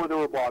blogger before there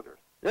were bloggers.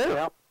 Yeah. You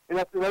know? And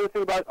that's another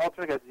thing about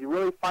alternate guys. You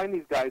really find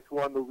these guys who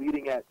are on the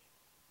leading edge.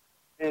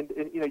 And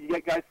you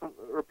get guys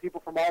or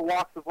people from all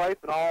walks of life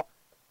and all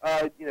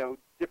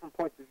different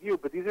points of view.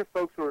 But these are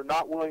folks who are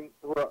not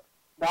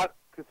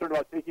concerned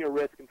about taking a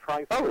risk and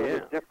trying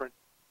something different.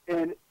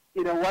 And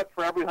you know what?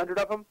 For every 100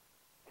 of them,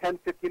 10,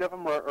 15 of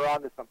them are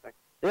onto something.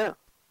 Yeah.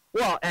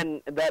 Well,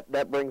 and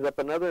that brings up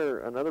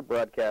another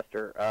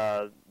broadcaster.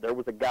 There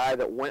was a guy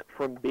that went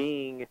from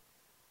being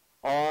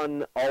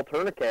on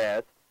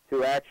Alternicast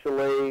to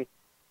actually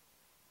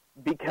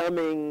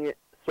becoming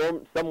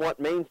somewhat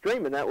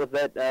mainstream, and that was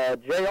that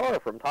JR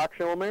from Talk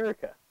Show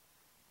America.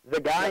 The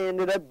guy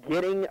ended up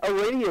getting a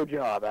radio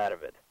job out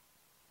of it.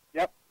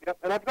 Yep.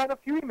 And I've gotten a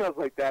few emails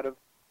like that of,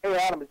 hey,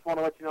 Adam, I just want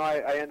to let you know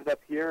I ended up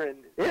here, and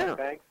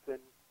thanks. And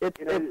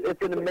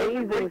it's an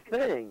amazing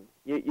thing.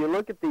 You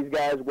look at these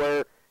guys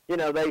where,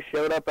 they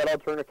showed up at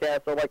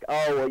Alternicast, they're like,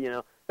 oh,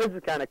 well, this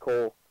is kind of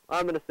cool.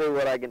 I'm going to see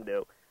what I can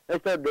do. They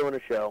start doing a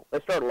show. They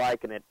start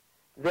liking it.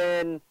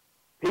 Then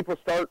people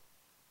start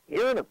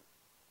hearing them.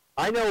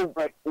 I know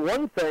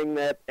one thing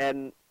that,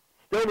 and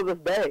still to this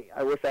day,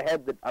 I wish I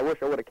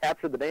would have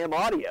captured the damn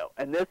audio.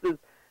 And this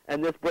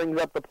brings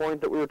up the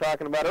point that we were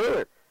talking about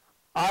earlier.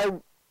 I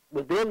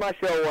was doing my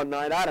show one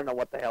night. I don't know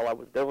what the hell I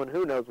was doing.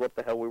 Who knows what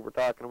the hell we were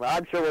talking about?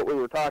 I'm sure what we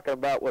were talking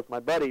about was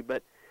my buddy,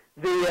 but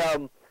we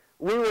were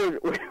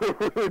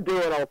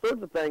doing all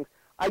sorts of things.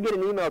 I get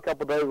an email a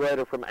couple days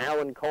later from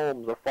Alan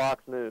Colmes of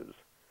Fox News.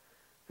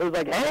 It was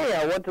like, hey,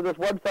 I went to this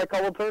website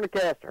called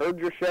Alternicast, heard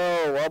your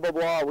show, blah, blah,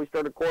 blah. We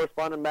started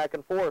corresponding back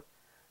and forth.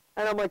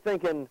 And I'm like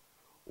thinking,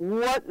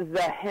 what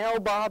the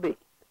hell, Bobby?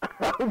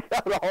 I've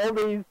got all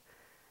these,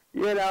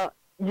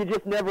 you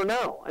just never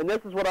know. And this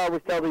is what I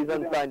always tell these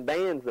unsigned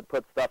bands that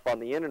put stuff on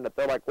the internet.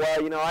 They're like,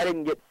 well, I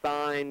didn't get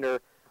signed,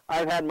 or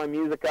I've had my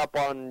music up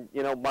on,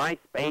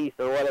 MySpace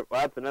or whatever.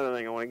 Well, that's another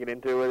thing I want to get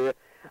into with you.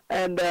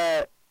 And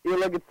you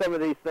look at some of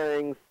these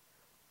things,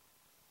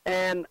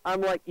 and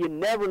I'm like, you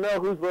never know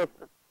who's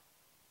listening.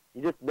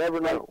 You just never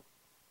know.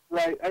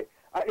 Right.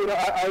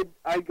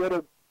 I go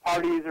to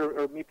parties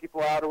or meet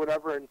people out or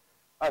whatever, and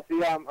I'm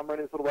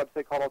running this little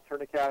website called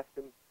Alternicast,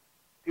 and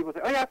people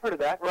say, oh, yeah, I've heard of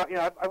that. Or,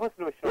 I've listened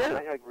to a show. Yeah.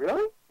 And you're like,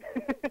 really?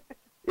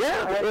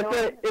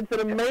 It's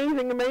an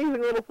amazing,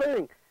 amazing little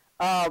thing.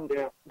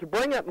 To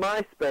bring up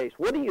MySpace,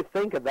 what do you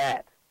think of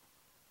that?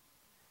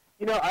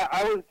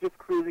 I was just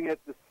cruising it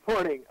this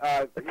morning.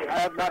 I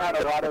have not had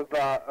a lot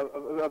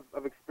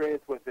of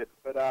experience with it,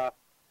 but I'm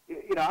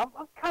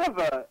kind of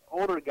an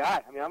older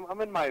guy. I mean,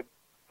 I'm in my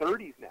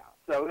 30s now,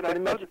 so I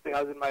know this thing.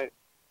 I was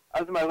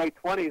in my late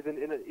 20s, and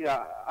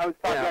I was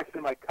talking actually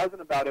to my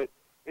cousin about it,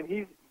 and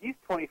he's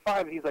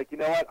 25, and he's like, you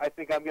know what? I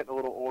think I'm getting a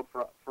little old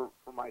for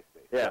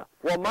MySpace. Yeah.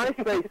 Well,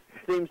 MySpace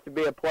seems to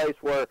be a place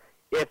where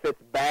if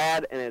it's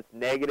bad and it's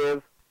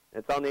negative,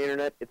 it's on the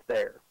internet, it's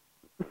there.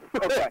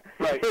 Okay,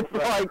 right.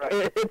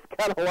 It's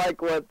kind of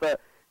like what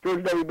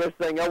George W. Bush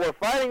saying, oh, we're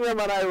fighting them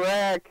in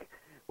Iraq,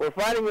 we're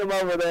fighting them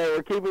over there,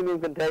 we're keeping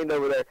them contained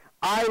over there.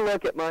 I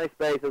look at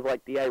MySpace as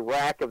like the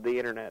Iraq of the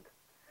internet.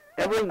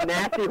 Every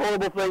nasty,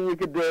 horrible thing you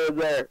could do is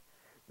there.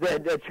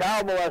 The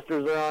child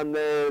molesters are on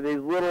there, these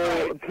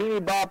little teeny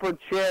bopper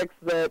chicks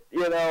that,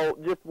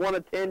 just want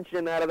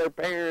attention out of their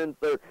parents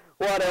or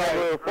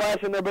whatever,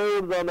 flashing their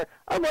boobs on there.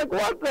 I'm like,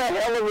 what the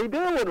hell are we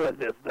doing with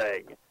this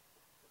thing?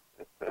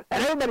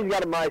 And everybody's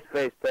got a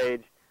MySpace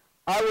page.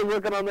 I was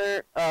looking on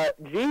there.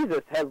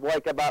 Jesus has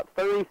like about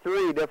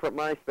 33 different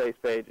MySpace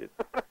pages.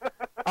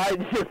 I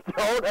just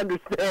don't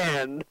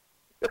understand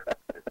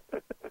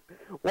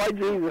why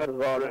Jesus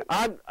is on it.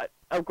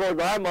 Of course,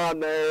 I'm on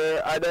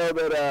there. I know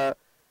that,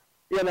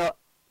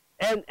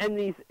 and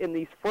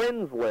these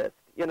friends lists,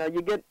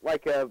 you get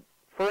like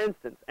for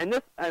instance,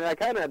 and I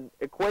kind of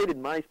equated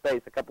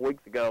MySpace a couple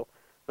weeks ago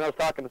when I was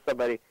talking to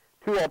somebody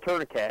to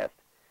Alternicast.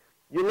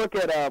 You look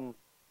at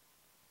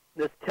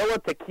this Tilla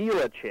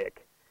Tequila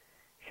chick.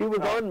 She was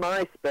on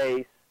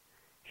MySpace.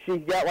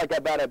 She's got like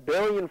about 1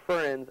 billion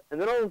friends, and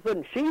then all of a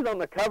sudden she's on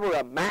the cover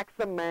of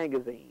Maxim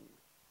magazine.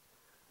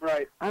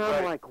 Right. And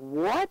I'm like,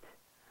 what?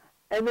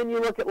 And then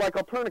you look at like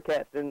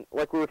Alternicast, and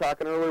like we were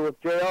talking earlier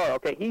with JR.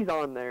 Okay, he's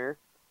on there,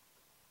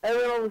 and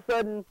then all of a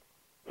sudden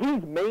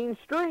he's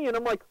mainstream, and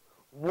I'm like,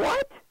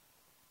 what?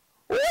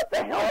 What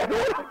the hell is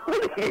going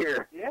on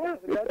here? Yeah,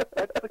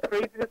 that's the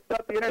craziness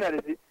about the internet.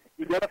 Is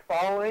you get a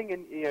following,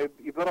 and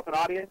you build up an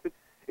audience.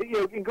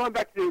 And going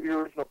back to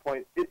your original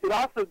point, it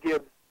also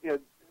gives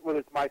whether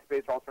it's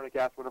MySpace or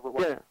Alternicast, whatever it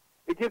was,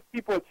 it gives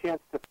people a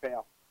chance to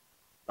fail.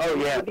 Oh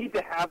yeah, you need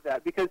to have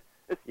that because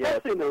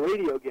especially in the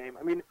radio game.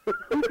 I mean,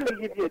 who's going to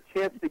give you a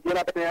chance to get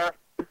up there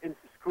and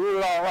screw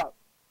it all up,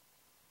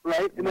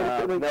 right? And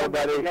then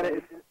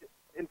nobody.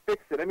 And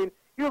fix it. I mean,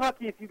 you're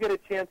lucky if you get a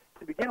chance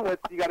to begin with.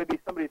 You got to be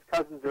somebody's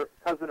cousin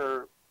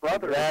or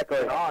brother. Exactly.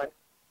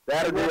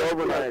 That'll be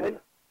overnight.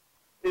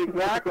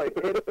 Exactly.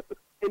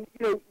 And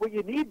what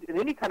you need in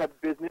any kind of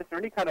business or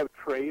any kind of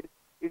trade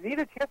is you need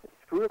a chance to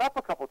screw it up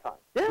a couple times.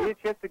 Yeah. You need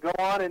a chance to go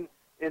on and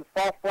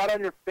fall flat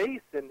on your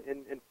face and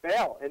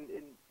fail. And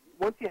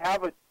once you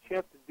have a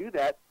chance to do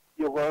that,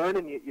 you learn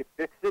and you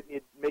fix it and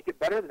you make it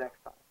better the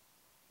next time.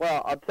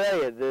 Well, I'll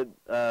tell you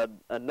that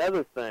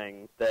another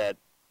thing that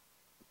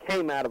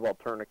came out of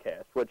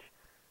Alternicast, which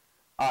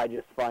I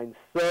just find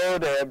so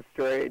damn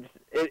strange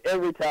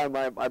every time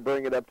I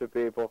bring it up to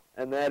people,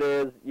 and that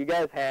is you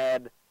guys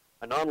had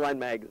an online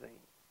magazine.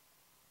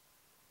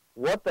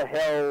 What the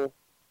hell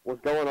was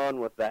going on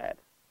with that?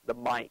 The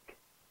mic.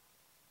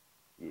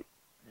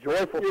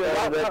 Joyful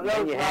started it, and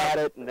then you had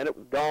it, and then it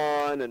was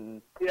gone,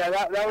 and that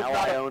was now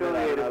not I own it.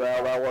 I don't know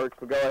how that works,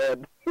 but go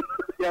ahead.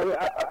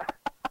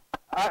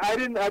 I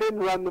didn't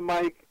run the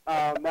mic.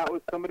 That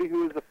was somebody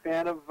who was a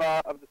fan of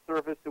the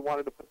service who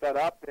wanted to put that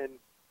up, and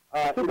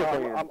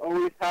I'm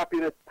always happy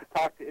to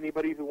talk to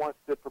anybody who wants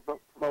to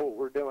promote what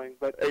we're doing.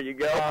 But there you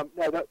go.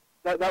 No, that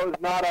was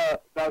not an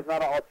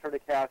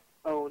Alternicast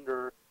owned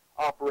or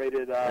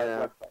operated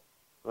website.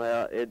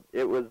 Well,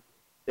 it was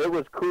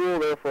cool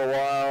there for a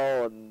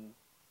while, and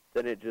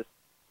then it just,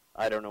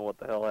 I don't know what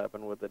the hell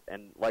happened with it.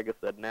 And like I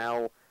said,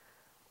 now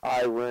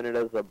I run it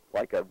as a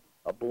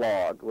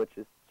blog, which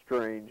is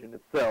strange in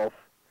itself.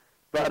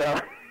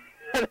 But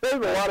there's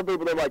a lot of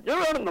people that are like, "You're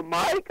running the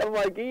mic?" I'm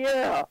like,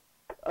 "Yeah."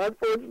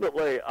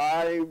 Unfortunately,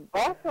 I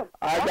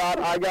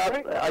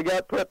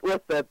got put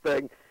with that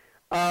thing.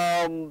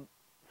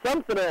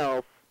 Something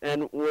else,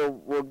 and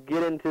we'll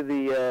get into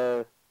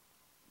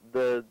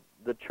the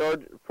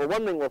charge. For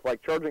one thing, with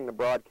like charging the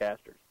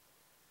broadcasters.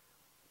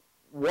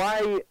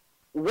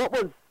 What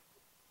was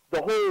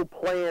the whole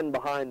plan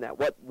behind that?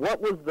 What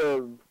was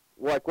the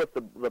with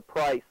the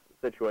price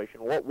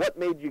situation? What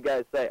made you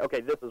guys say,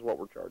 okay, this is what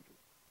we're charging?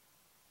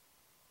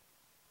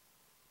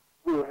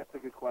 Ooh, that's a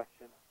good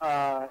question.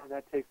 And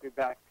that takes me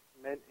back.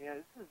 Man,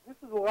 this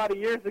is a lot of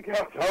years ago.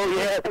 Oh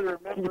yeah,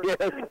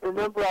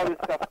 remember all this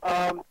stuff.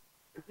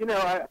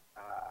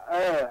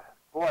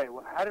 Boy,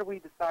 how did we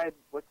decide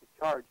what to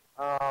charge?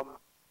 I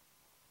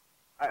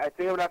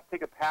think I'm gonna have to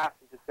take a pass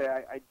and just say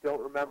I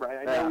don't remember.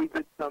 I know we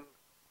did some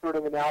sort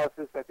of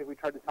analysis. I think we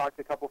tried to talk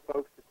to a couple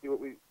folks to see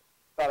what we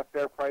thought a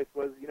fair price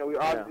was. We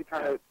were obviously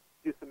trying to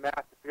do some math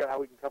to figure out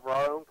how we can cover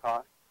our own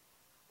costs.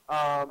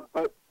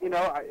 But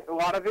a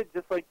lot of it,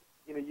 just like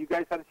you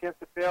guys had a chance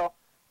to fail,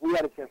 we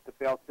had a chance to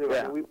fail too.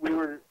 Yeah. I mean,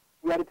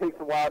 we had to take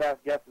some wild ass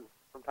guesses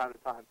from time to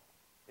time.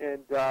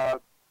 And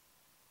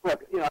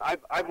look,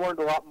 I've learned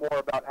a lot more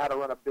about how to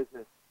run a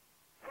business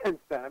since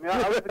then. I mean,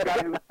 I was a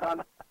guy who's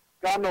gone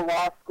to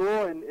law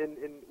school and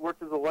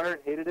worked as a lawyer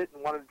and hated it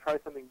and wanted to try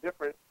something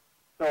different.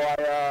 So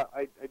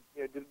I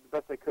did the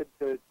best I could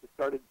to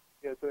start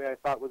something I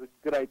thought was a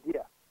good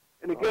idea.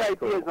 And a good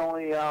idea is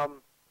only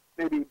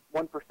maybe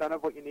 1%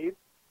 of what you need.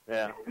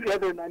 Yeah. The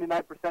other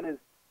 99% is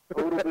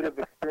a little bit of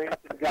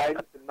experience and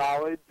guidance and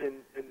knowledge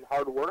and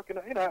hard work. And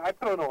I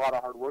put in a lot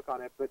of hard work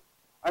on it, but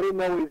I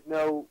didn't always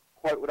know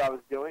quite what I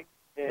was doing.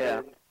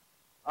 And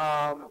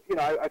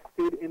I've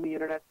stayed in the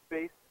internet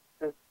space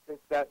since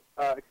that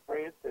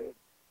experience and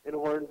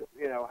learned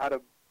how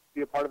to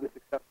be a part of the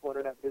successful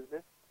internet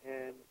business.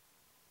 And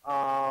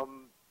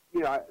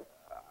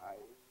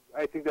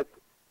I think that's,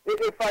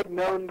 if I'd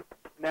known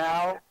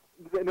now,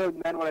 then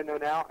what I know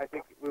now, I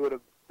think we would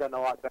have done a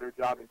lot better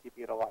job in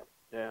keeping it alive.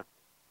 Yeah.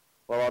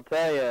 Well, I'll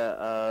tell you,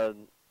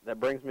 that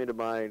brings me to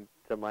my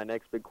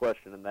next big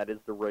question, and that is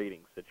the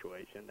rating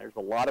situation. There's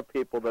a lot of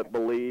people that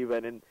believe,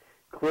 and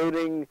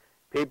including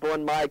people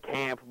in my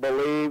camp,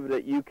 believe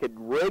that you could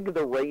rig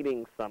the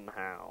rating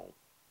somehow.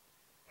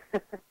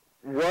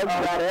 Was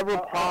that ever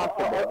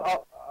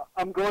possible?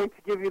 I'm going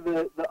to give you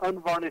the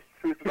unvarnished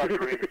truth about the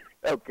rating.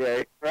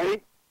 Okay.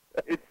 Ready?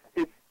 It's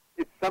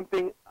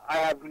something I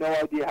have no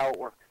idea how it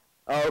works.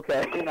 Oh,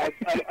 okay. And I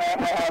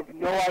have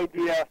no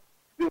idea.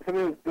 It was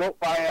something that was built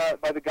by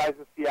the guys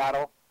in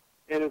Seattle.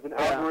 It was an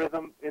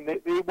algorithm, and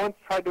they once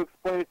tried to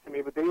explain it to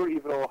me, but they were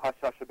even a little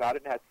hush-hush about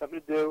it, and it had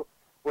something to do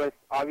with,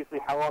 obviously,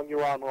 how long you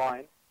were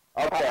online,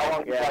 how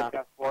long you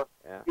broadcast for,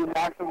 your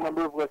maximum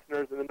number of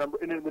listeners, and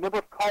the number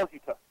of calls you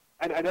took.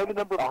 And I know the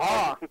number of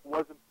calls you took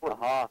was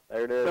important.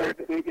 There it is. So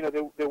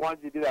they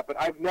wanted you to do that, but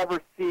I've never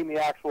seen the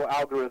actual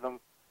algorithm,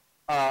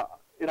 and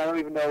I don't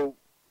even know.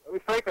 I mean,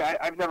 frankly,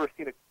 I've never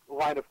seen a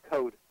line of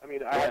code. I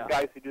mean, I have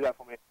guys who do that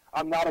for me.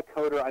 I'm not a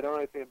coder. I don't know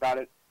anything about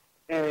it.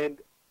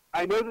 And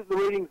I know that the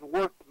ratings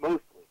worked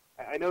mostly.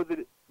 I know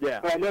that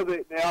but I know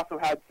that they also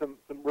had some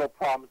real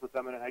problems with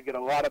them, and I get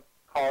a lot of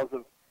calls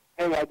of,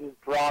 hey, I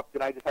just dropped,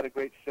 and I just had a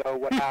great show.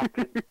 What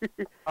happened?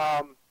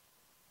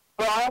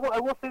 But I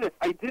will say this.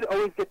 I did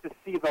always get to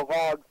see the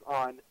logs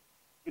on,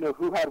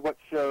 who had what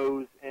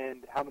shows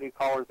and how many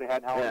callers they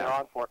had and how long they were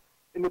on for.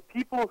 And the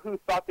people who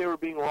thought they were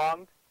being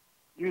wronged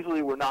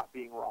usually were not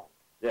being wronged.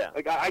 Yeah.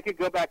 Like, I could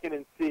go back in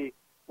and see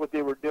what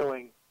they were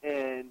doing,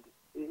 and,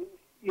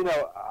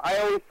 I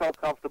always felt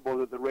comfortable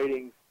that the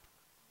ratings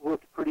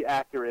looked pretty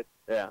accurate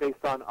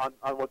based on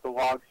what the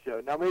logs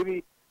showed. Now,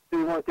 maybe they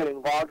weren't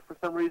getting logged for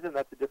some reason.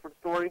 That's a different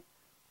story.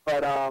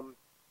 But,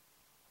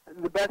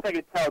 the best I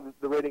could tell,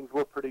 the ratings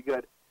were pretty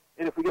good.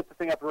 And if we get the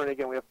thing up and running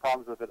again, we have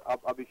problems with it,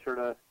 I'll be sure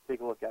to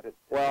take a look at it.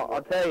 Well,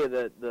 I'll tell you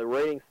that the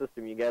rating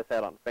system you guys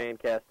had on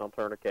Fancast and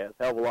Alternicast,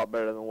 hell of a lot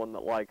better than the one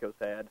that Lycos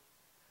had.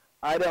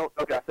 I don't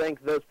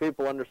think those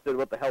people understood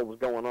what the hell was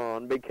going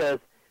on, because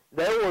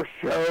there were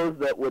shows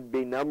that would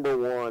be number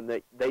one,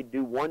 that they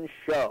do one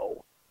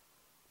show,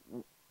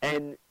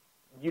 and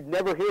you'd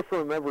never hear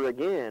from them ever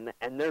again,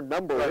 and they're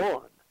number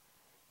one.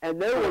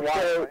 And there were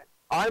shows,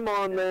 I'm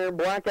on there,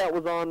 Blackout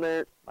was on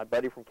there, my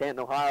buddy from Canton,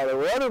 Ohio, there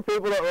were other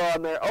people that were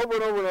on there over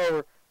and over and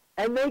over,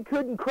 and they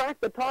couldn't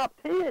crack the top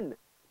 10.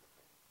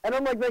 And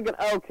I'm like thinking,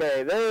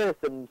 okay, there's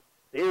some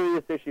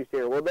serious issues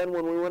here. Well, then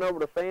when we went over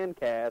to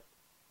Fancast,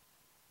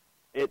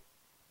 it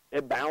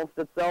balanced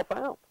itself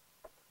out.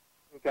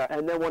 Okay.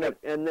 And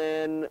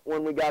then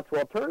when we got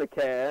to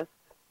Alternicast,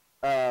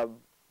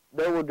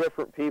 there were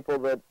different people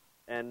that,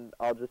 and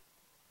I'll just,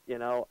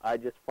 I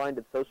just find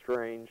it so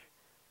strange.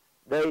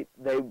 They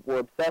were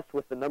obsessed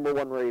with the number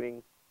one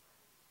rating,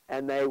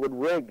 and they would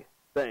rig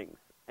things.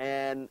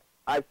 And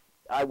I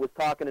was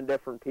talking to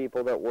different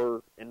people that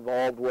were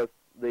involved with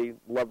the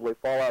lovely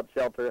Fallout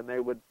shelter, and they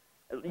would,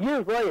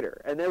 years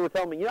later, and they were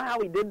telling me, you know how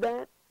he did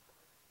that?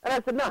 And I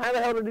said, no, how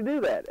the hell did he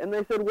do that? And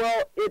they said,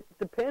 well, it's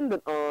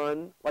dependent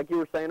on, like you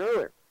were saying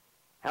earlier,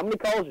 how many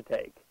calls you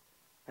take,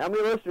 how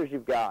many listeners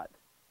you've got.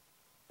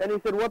 And he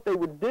said what they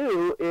would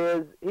do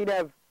is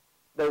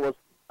there was,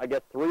 I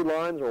guess, 3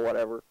 lines or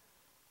whatever,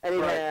 and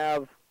he'd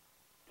have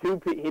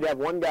he'd have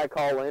one guy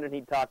call in and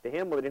he'd talk to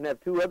him, but he'd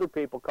have 2 other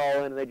people call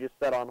in and they just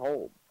sat on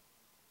hold.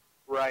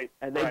 Right.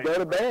 And they'd go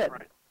to bed.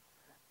 Right.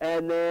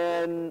 And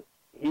then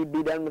he'd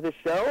be done with his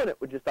show and it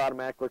would just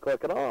automatically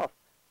click it off.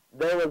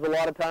 There was a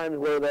lot of times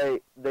where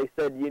they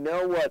said, you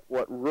know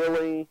what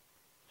really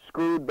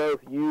screwed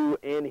both you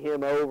and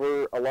him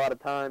over a lot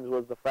of times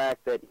was the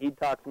fact that he'd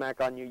talk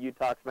smack on you, you'd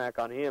talk smack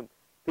on him.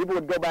 People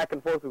would go back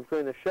and forth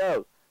between the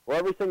shows. Well,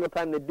 every single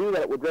time they do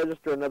that, it would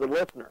register another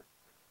listener.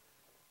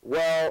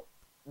 Well,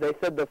 they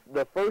said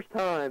the first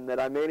time that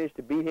I managed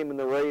to beat him in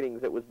the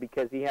ratings, it was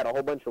because he had a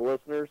whole bunch of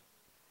listeners,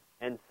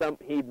 and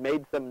he'd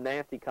made some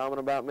nasty comment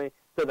about me,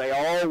 so they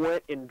all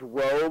went in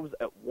droves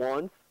at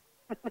once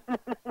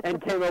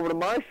and came over to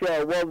my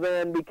show. Well,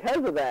 then, because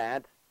of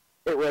that,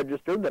 it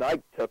registered that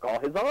I took all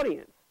his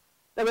audience.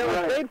 And they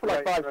only stayed for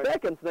like 5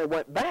 seconds, and they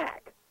went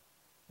back.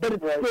 But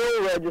it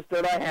still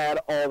registered I had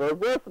all those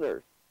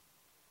listeners.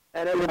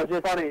 And it was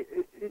just funny.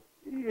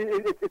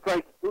 It's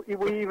like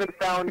we even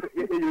found,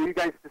 you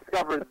guys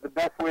discovered the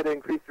best way to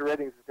increase your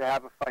ratings is to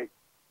have a fight.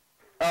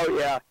 Oh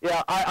yeah.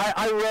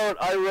 I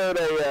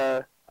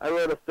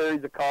wrote a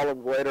series of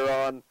columns later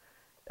on,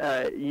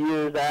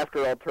 years after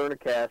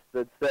Alternicast,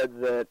 that said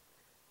that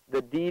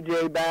the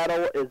DJ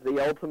battle is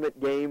the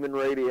ultimate game in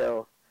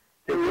radio.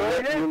 It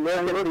really is. You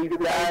look at these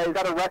guys.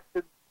 Got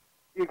arrested.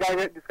 You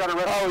guys just got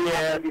arrested. Oh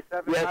yeah.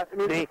 Yes. I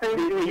mean, the hip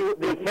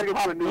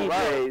hop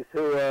DJs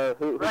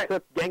who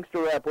took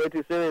gangster rap way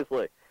too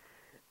seriously.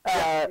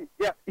 Well,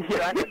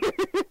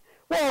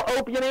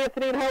 Opie and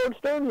Anthony and Howard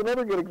Stern's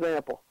another good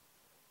example.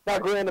 Now,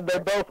 granted, they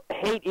both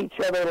hate each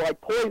other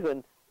like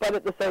poison, but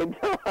at the same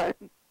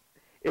time,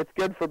 it's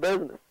good for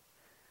business.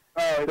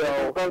 Oh, so,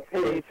 they both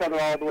hate each other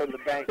all the way to the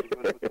bank is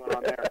what's going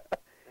on there.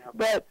 Yeah.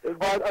 But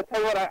I'll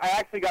tell you what, I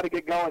actually got to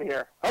get going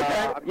here.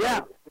 Okay,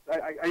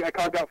 I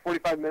called about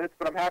 45 minutes,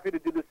 but I'm happy to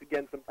do this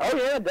again sometime. Oh,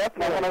 yeah,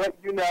 definitely. I want to let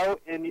you know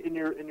and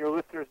your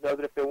listeners know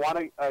that if they want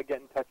to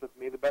get in touch with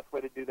me, the best way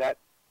to do that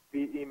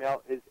via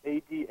email is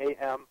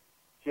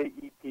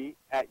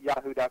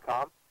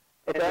adamjep@yahoo.com.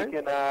 Okay. And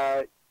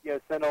they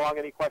can send along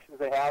any questions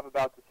they have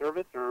about the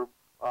service or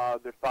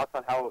their thoughts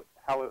on how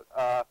it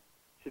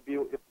should be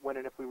when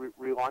and if we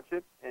relaunch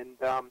it. And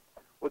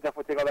we'll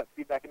definitely take all that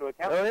feedback into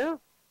account. Oh, yeah.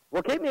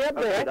 Well, keep me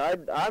updated.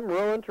 Okay. I'm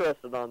real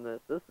interested on this.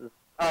 This is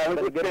been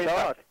a good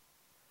talk.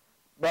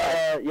 But,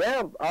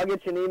 I'll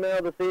get you an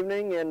email this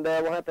evening, and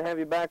we'll have to have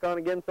you back on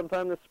again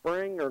sometime this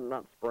spring, or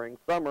not spring,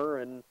 summer,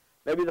 and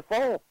maybe the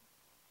fall.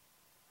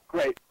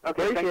 Great.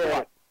 Okay, Appreciate thanks a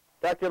lot.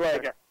 Talk to you later.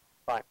 Take care.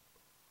 Bye.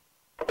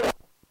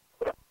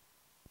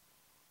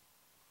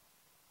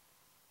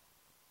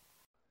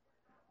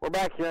 We're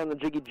back here on the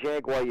Jiggy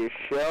Jaguar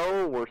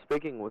show. We're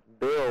speaking with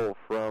Bill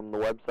from the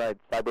website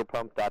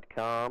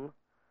cyberpump.com.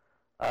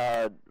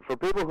 For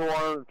people who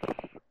aren't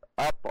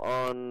up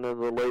on the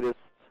latest,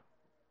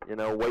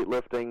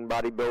 weightlifting,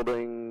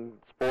 bodybuilding,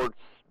 sports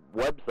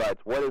websites,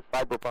 what is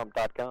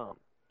cyberpump.com?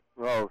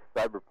 Well,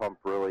 Cyberpump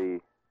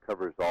really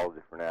covers all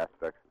different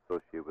aspects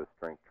associated with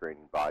strength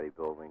training,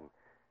 bodybuilding,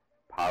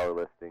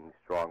 powerlifting,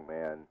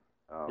 strongman,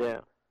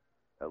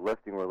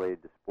 lifting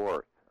related to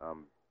sports,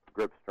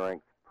 grip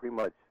strength, pretty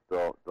much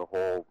the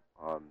whole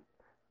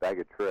bag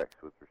of tricks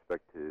with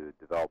respect to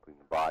developing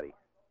the body.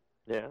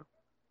 Yeah.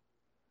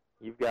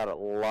 You've got a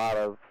lot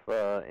of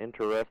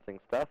interesting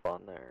stuff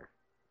on there.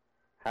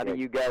 How do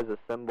you guys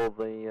assemble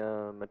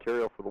the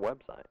material for the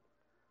website?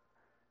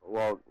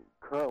 Well,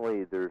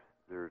 currently there's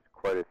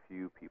quite a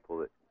few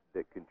people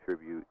that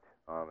contribute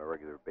on a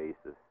regular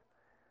basis.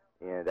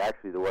 And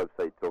actually the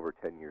website's over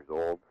 10 years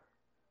old.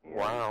 And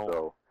wow.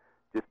 So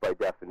just by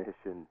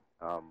definition,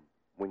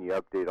 when you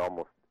update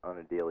almost on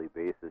a daily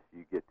basis,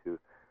 you get to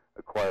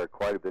acquire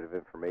quite a bit of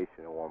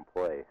information in one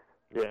place.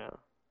 Yeah.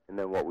 And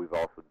then what we've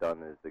also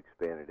done is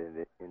expanded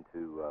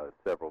into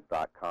several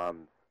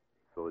 .coms,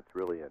 so it's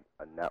really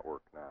a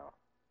network now.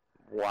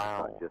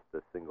 Wow. It's not just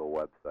a single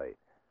website.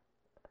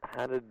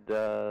 How did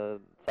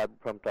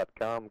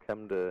cyberpump.com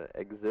come to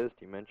exist?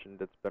 You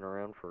mentioned it's been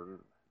around for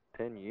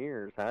 10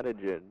 years. How did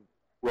you...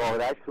 Well,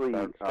 it actually,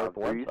 start the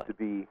there website? used to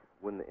be,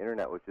 when the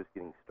Internet was just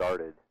getting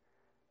started,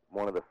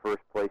 one of the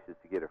first places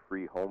to get a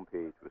free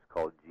homepage was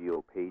called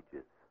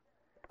GeoPages.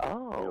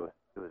 Oh. And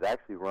it was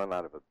actually run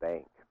out of a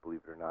bank,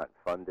 believe it or not,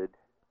 funded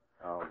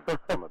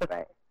from a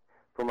bank.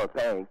 From a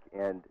bank,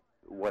 and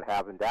what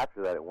happened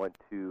after that, it went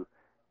to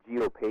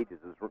GeoPages.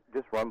 It was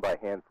just run by a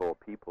handful of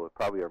people. They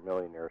probably are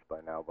millionaires by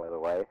now, by the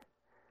way.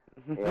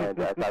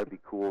 And I thought it'd be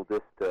cool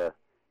just to,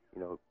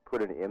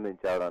 put an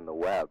image out on the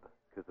web,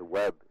 because the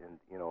web in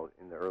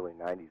the early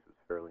 90s was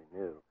fairly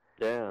new.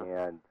 Yeah.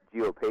 And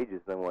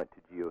GeoPages then went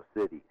to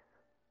GeoCities.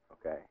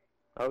 Okay.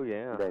 Oh,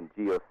 yeah. And then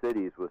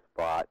GeoCities was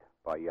bought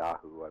by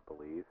Yahoo, I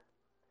believe.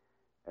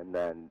 And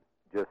then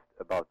just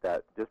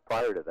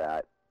prior to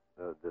that,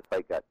 the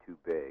site got too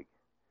big,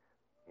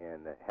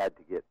 and it had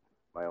to get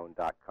my own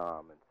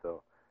 .com, and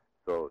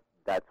so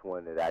that's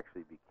when it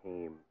actually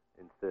became,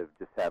 instead of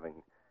just having,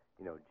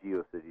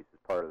 GeoCities as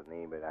part of the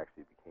name, it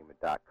actually became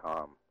a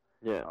 .com.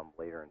 Yeah.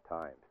 Later in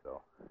time.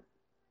 So.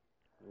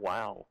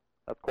 Wow,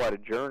 that's quite a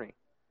journey.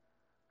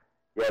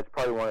 Yeah, it's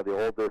probably one of the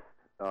oldest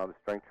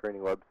strength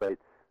training websites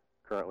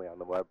currently on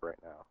the web right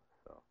now.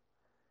 So.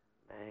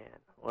 Man,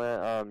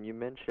 well, you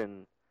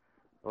mentioned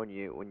when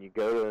you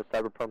go to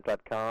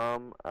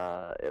cyberpump.com,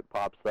 it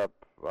pops up.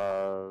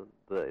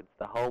 It's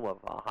the home of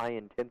high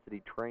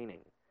intensity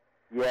training.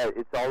 Yeah,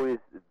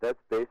 that's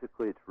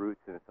basically its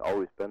roots, and it's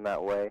always been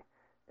that way.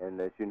 And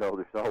as you know,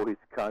 there's always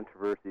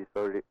controversy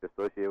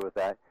associated with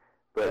that.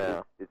 But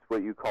yeah. It's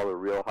what you call a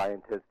real high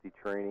intensity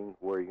training,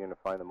 where you're going to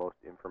find the most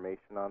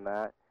information on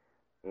that.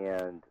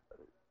 And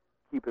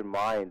keep in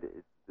mind,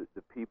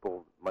 the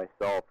people,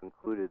 myself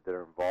included, that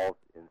are involved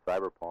in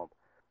Cyberpump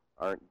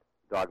aren't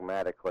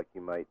dogmatic like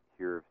you might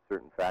hear of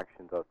certain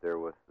factions out there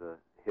with the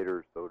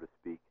hitters, so to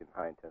speak, in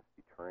high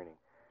intensity training.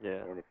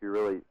 Yeah. And if you're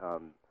really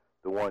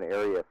the one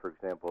area, for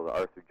example, the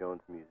Arthur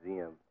Jones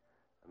Museum,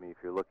 I mean, if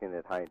you're looking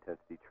at high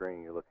intensity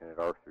training, you're looking at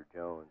Arthur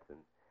Jones. And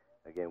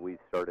again, we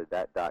started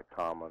that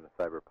 .com on the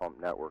Cyberpump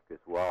network as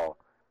well,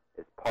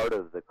 as part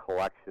of the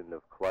collection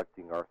of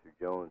collecting Arthur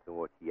Jones and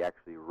what he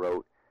actually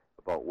wrote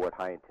about what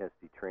high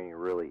intensity training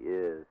really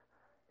is,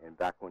 and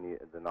back when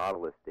the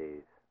Nautilus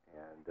days.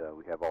 And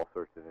we have all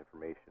sorts of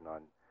information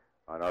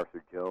on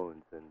Arthur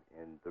Jones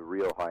and the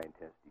real high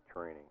intensity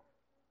training.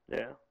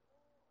 Yeah.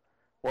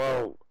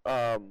 Well,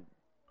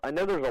 I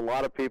know there's a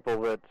lot of people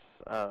that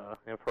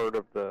have heard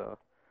of the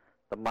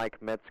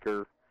Mike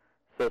Metzger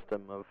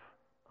system of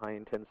high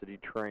intensity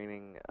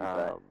training.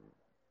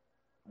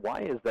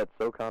 Why is that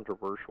so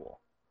controversial?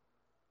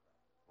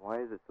 Why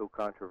is it so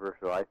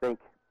controversial? I think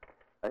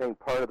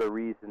part of the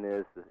reason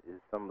is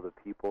some of the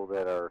people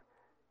that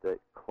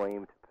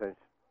claim to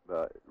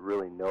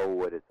really know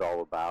what it's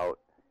all about,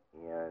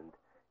 and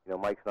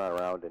Mike's not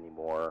around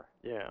anymore.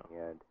 Yeah.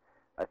 And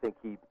I think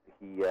he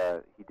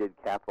did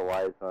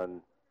capitalize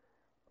on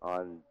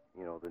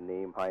the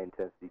name high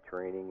intensity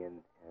training,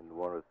 and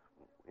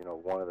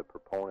one of the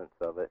proponents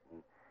of it,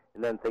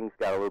 and then things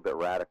got a little bit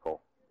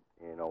radical.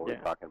 We're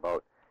talking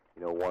about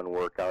one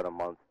workout a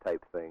month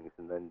type things,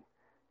 and then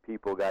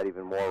people got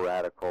even more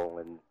radical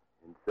and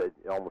said,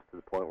 almost to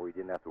the point where you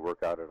didn't have to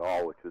work out at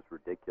all, which was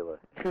ridiculous.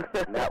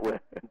 And that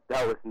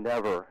was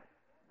never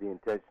the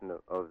intention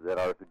of that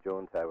Arthur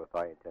Jones had with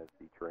high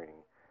intensity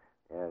training.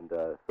 And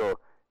so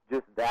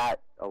just that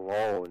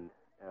alone,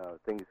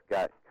 things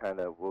got kind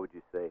of, what would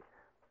you say,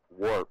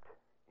 warped.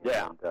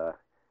 Yeah.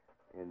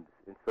 And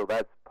so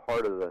that's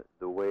part of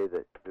the way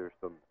that there's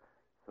some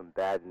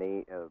bad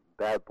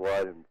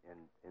blood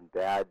and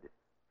bad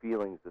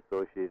feelings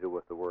associated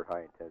with the word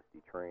high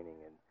intensity training.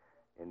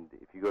 And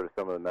if you go to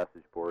some of the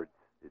message boards,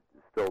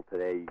 still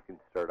today you can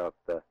start up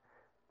the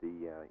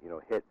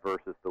hit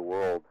versus the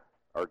world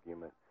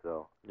argument.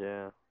 So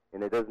yeah.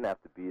 And it doesn't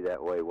have to be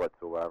that way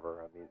whatsoever.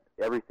 I mean,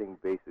 everything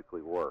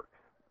basically works.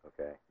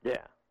 Okay.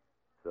 Yeah.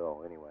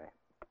 So anyway.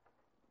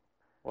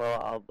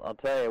 Well, I'll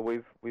tell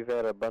you, we've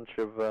had a bunch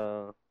of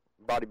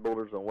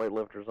bodybuilders and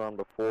weightlifters on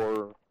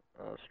before,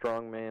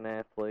 strongman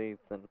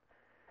athletes, and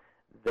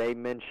they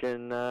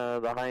mention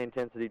the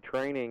high-intensity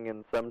training,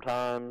 and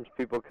sometimes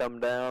people come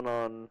down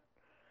on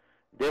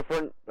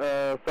different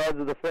sides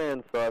of the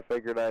fence, so I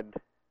figured I'd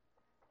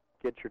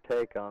get your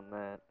take on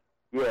that.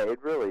 Yeah, it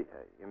really,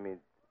 I mean,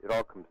 it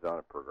all comes down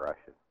to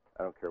progression.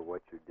 I don't care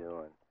what you're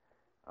doing.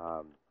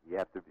 You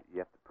have to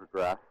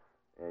progress,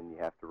 and you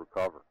have to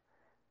recover.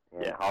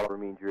 And however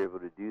means you're able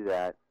to do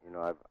that,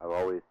 I've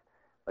always,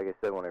 like I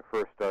said, when I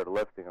first started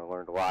lifting, I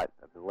learned a lot.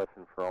 I've been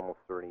lifting for almost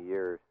 30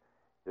 years.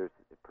 There's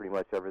pretty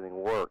much everything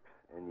works,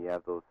 and you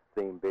have those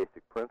same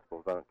basic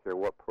principles. I don't care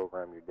what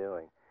program you're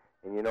doing.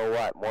 And you know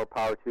what? More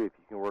power to you. If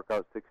you can work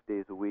out 6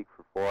 days a week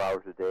for 4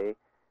 hours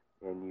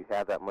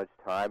have that much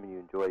time and you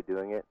enjoy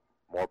doing it,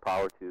 more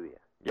power to you.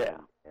 Yeah.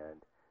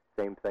 And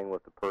same thing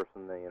with the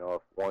person that,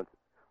 if once,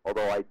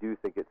 although I do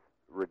think it's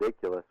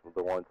ridiculous with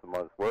the once a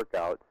month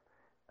workouts,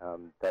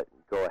 that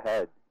go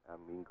ahead.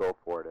 You can go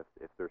for it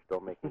if they're still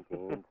making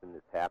gains and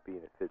it's happy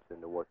and it fits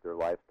into what their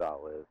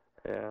lifestyle is.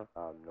 Yeah.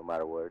 No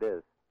matter what it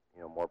is,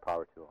 more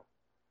power to them.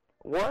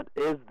 What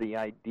is the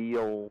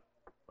ideal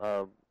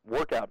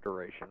workout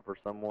duration for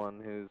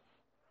someone who's,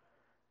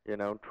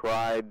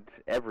 tried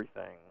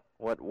everything?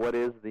 What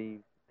is the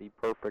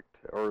perfect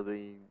or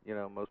the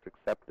most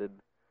accepted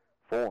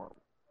form?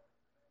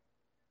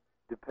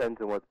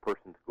 Depends on what the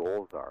person's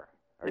goals are.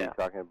 Are you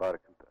talking about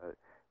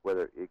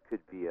whether it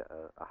could be a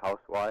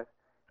housewife,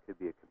 it could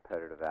be a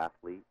competitive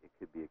athlete, it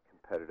could be a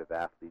competitive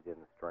athlete in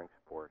the strength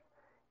sport.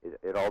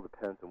 It all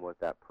depends on what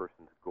that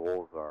person's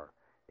goals are.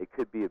 It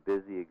could be a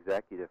busy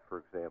executive, for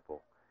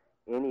example.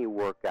 Any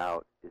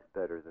workout is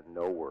better than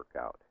no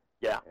workout.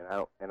 Yeah. And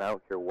I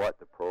don't care what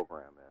the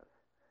program is.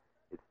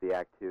 It's the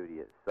activity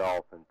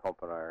itself and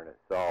pumping iron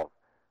itself.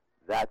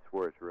 That's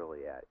where it's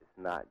really at. It's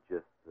not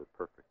just the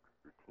perfect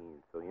routine.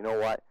 So you know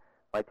what?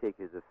 My take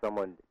is if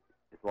someone,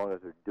 as long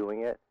as they're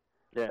doing it,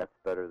 that's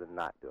better than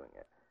not doing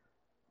it.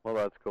 Well,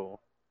 that's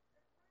cool.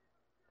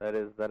 That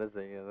is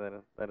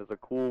a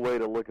cool way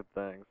to look at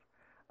things.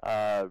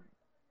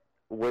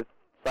 With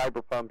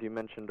Cyberpump, you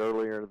mentioned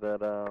earlier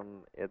that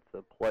it's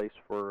a place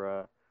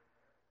for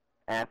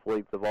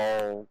athletes of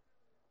all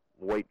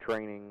weight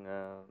training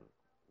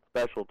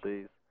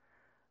specialties.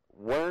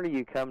 Where do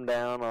you come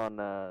down on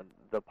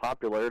the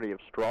popularity of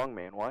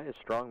strongman? Why is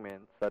strongman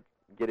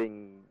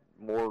getting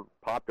more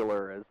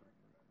popular as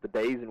the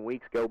days and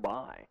weeks go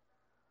by?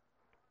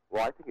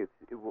 Well, I think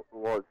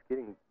it's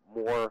getting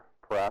more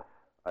press.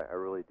 I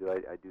really do.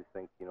 I do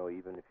think,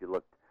 even if you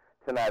look,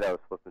 tonight I was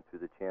flipping through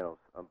the channels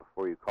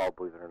before you called,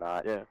 believe it or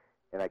not. Yeah.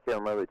 And I can't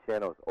remember the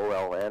channel. It was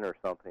OLN or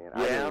something. And I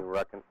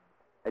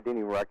didn't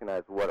even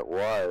recognize what it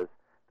was,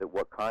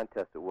 what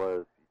contest it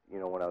was,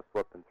 when I was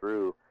flipping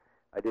through.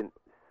 I didn't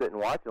sit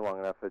and watch it long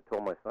enough. I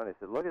told my son, I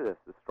said, look at this,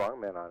 the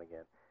strongman on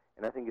again.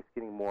 And I think it's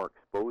getting more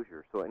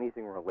exposure. So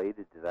anything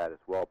related to that as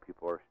well,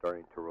 people are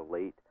starting to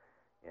relate.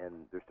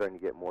 And they're starting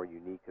to get more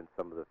unique in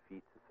some of the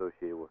feats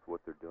associated with what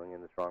they're doing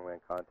in the strongman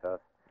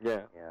contest.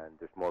 Yeah. And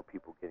there's more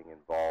people getting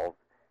involved.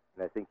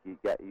 And I think you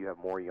have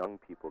more young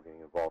people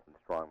getting involved in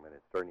strongman.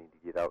 It's starting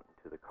to get out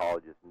into the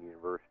colleges and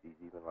universities,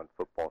 even on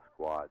football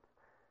squads.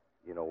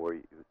 Where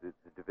the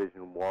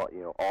Division One,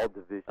 all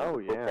Division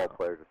football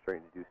players are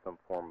starting to do some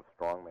form of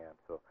strongman.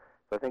 So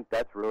I think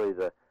that's really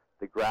the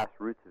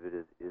grassroots of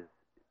it is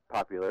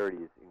popularity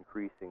is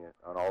increasing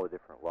on all the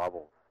different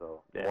levels.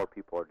 So more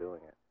people are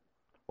doing it.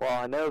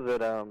 Well, I know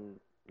that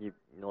you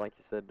like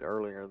you said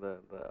earlier, the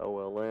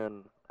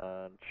OLN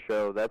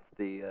show, that's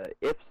the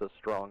IFSA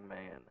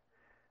Strongman,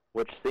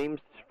 which seems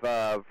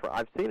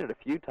I've seen it a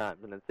few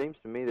times, and it seems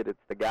to me that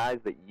it's the guys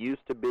that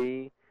used to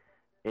be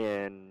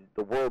in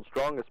the World's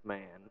Strongest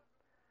Man.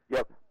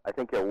 Yep, I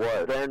think it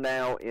was. They're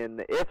now in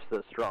the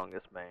IFSA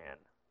Strongest Man.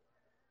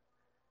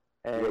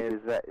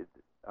 And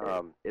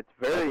it's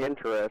very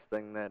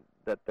interesting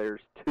that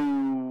there's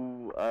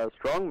two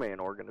strongman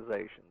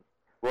organizations.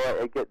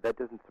 Well, that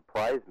doesn't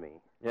surprise me.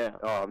 Yeah.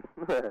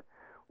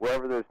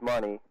 Wherever there's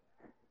money,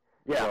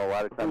 a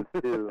lot of times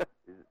too,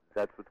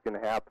 that's what's going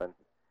to happen.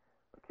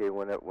 Okay,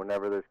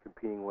 whenever there's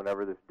competing,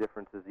 whenever there's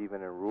differences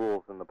even in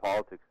rules and the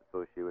politics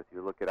associated with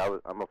you. Look at,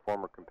 I'm a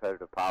former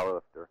competitive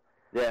powerlifter.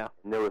 Yeah.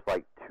 And there was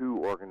like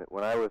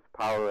when I was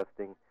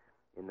powerlifting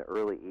in the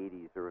early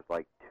 80s, there was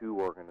like two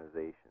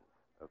organizations,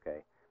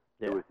 okay?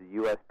 Yeah. There was the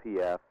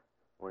USPF,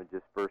 when it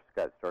just first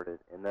got started,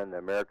 and then the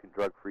American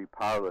Drug-Free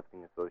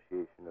Powerlifting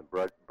Association that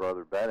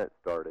Brother Bennett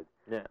started.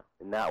 Yeah.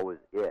 And that was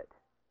it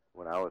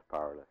when I was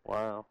powerlifting.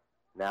 Wow.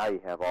 Now you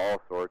have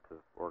all sorts of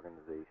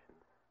organizations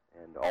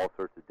and all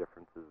sorts of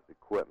differences,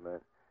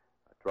 equipment,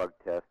 drug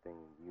testing,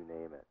 you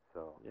name it.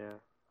 So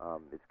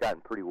it's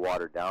gotten pretty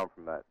watered down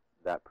from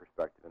that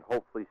perspective. And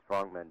hopefully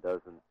Strongman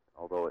doesn't,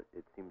 although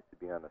it seems to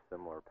be on a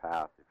similar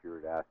path if you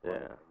were to ask my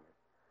opinion.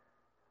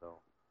 So.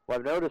 Well,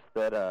 I've noticed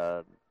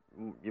that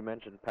you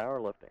mentioned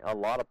powerlifting. A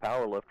lot of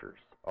powerlifters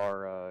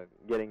are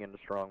getting into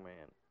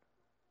strongman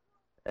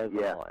as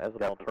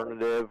an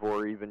alternative,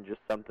 or even just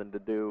something to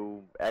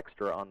do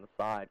extra on the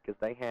side, because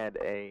they had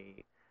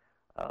a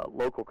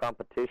local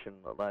competition.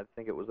 I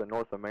think it was a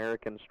North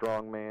American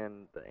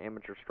Strongman, the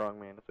Amateur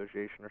Strongman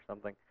Association or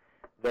something.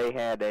 They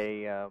had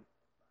a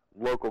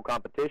local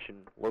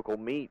competition, local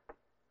meet.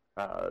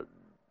 Oh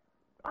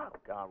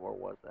God, where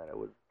was that? It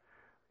was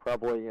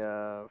probably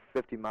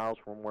 50 miles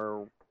from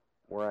where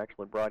we're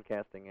actually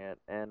broadcasting at,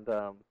 and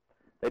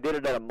they did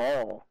it at a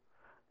mall,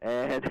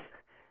 and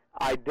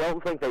I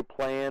don't think they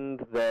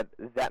planned that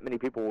many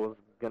people was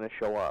going to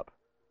show up,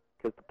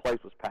 because the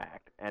place was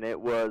packed, and it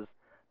was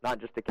not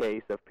just a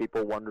case of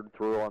people wandered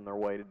through on their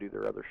way to do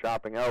their other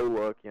shopping. Oh,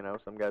 look,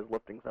 some guy's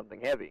lifting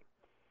something heavy.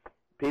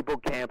 People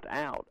camped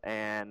out,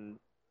 and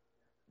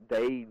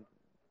they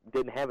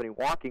didn't have any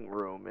walking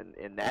room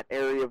in that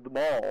area of the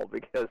mall,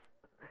 because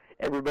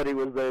everybody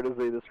was there to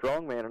see the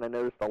strongman. And I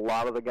noticed a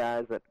lot of the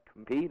guys that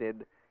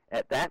competed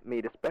at that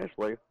meet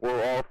especially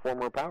were all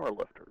former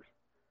powerlifters.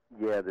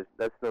 Yeah,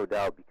 that's no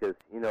doubt, because,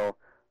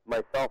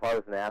 myself, I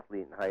was an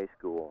athlete in high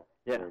school,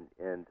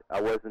 and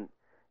I wasn't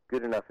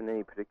good enough in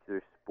any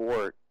particular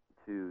sport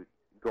to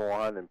go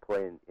on and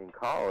play in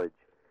college,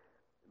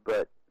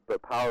 but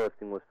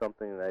powerlifting was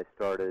something that I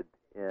started,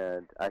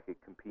 and I could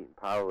compete in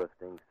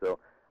powerlifting. So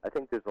I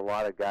think there's a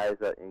lot of guys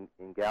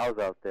and gals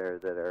out there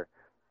that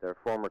are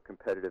former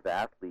competitive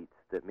athletes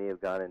that may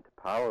have gone into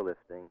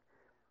powerlifting,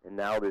 and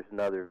now there's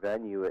another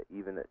venue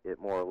even at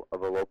more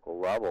of a local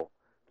level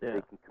that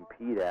they can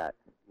compete at,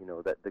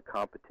 that the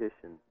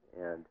competition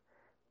and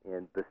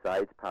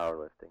besides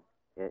powerlifting.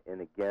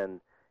 And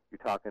again, you're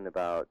talking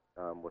about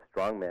with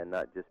strongman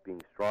not just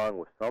being strong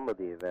with some of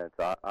the events.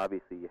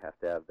 Obviously, you have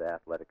to have the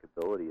athletic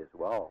ability as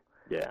well.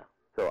 Yeah.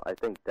 So I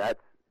think that's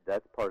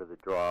part of the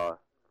draw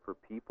for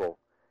people,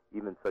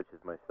 even such as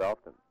myself,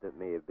 that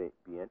may have be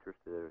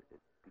interested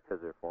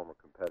because they're former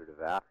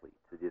competitive athletes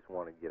who just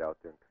want to get out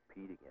there and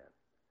compete again.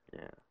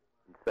 Yeah.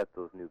 And set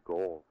those new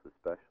goals,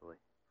 especially.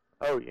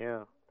 Oh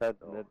yeah, that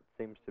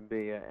seems to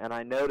be. And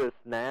I notice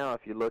now,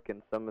 if you look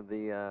in some of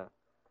the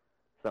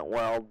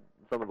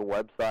some of the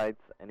websites,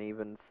 and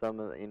even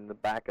in the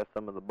back of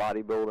some of the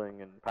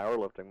bodybuilding and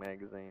powerlifting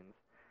magazines,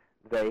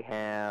 they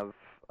have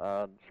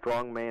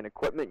strongman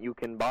equipment you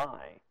can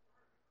buy.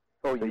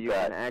 Oh, so you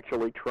can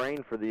actually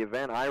train for the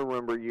event. I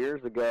remember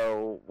years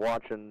ago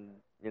watching,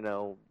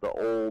 the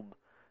old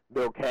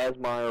Bill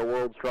Kazmaier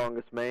World's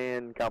Strongest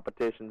Man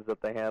competitions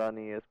that they had on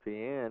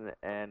ESPN,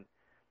 and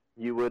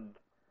you would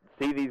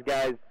see these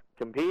guys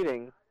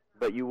competing,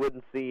 but you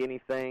wouldn't see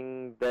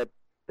anything that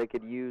they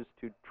could use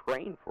to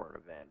train for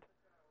an event.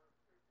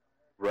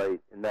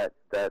 Right, and that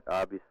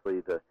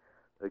obviously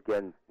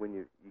again, when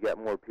you got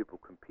more people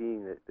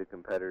competing, the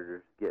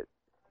competitors get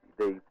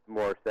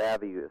more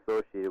savvy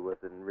associated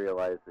with it and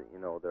realize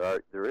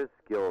that there is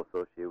skill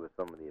associated with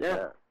some of the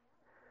events,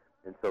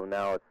 and so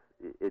now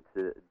it's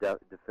a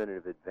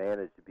definitive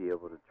advantage to be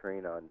able to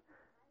train on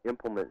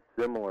implements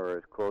similar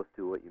as close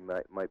to what you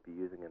might be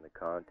using in the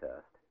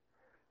contest.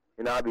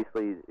 And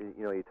obviously,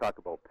 you talk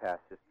about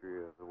past history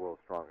of the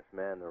world's strongest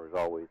man. There was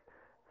always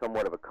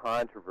somewhat of a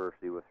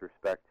controversy with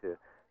respect to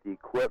the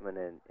equipment,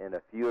 and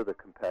a few of the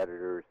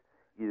competitors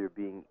either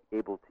being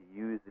able to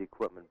use the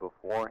equipment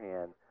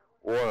beforehand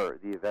or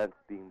the events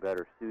being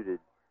better suited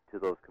to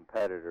those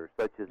competitors,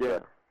 such as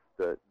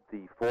the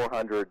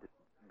 400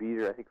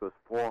 meter. I think it was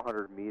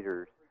 400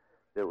 meters.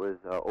 That was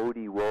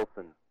O.D.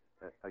 Wilson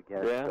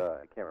against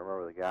I can't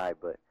remember the guy,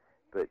 but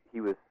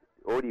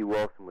O.D.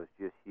 Wilson was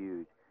just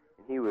huge.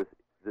 He was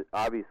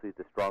obviously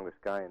the strongest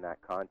guy in that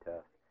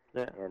contest.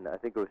 Yeah. And I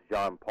think it was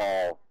John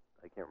Paul,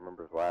 I can't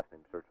remember his last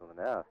name, starts with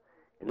an F,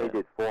 and they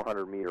did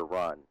 400-meter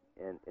run,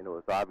 and it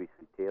was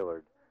obviously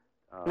tailored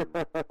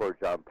for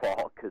John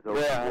Paul, because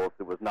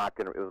Wilson was not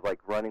going to, it was like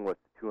running with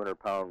a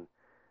 200-pound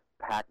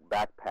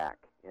backpack.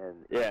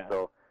 And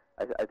so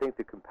I think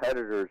the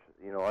competitors,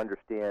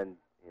 understand,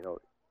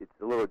 it's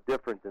a little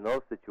different in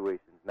those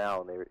situations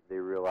now, and they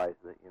realize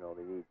that,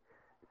 they need,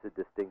 it's a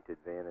distinct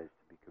advantage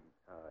to be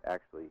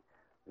actually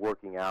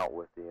working out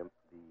with the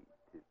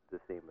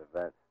same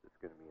events that's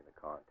going to be in the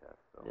contest.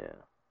 So.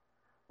 Yeah.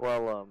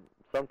 Well,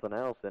 something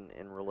else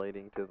in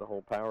relating to the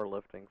whole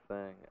powerlifting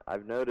thing,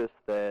 I've noticed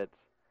that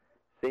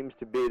seems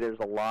to be there's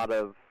a lot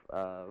of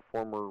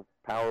former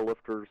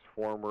powerlifters,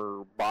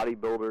 former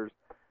bodybuilders,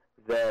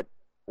 that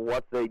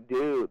what they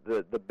do,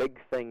 the big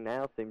thing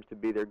now seems to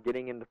be they're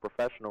getting into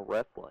professional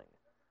wrestling.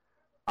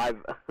 I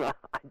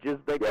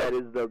just think that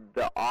is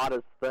the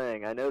oddest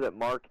thing. I know that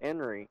Mark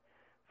Henry,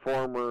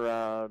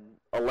 former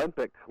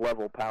Olympic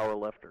level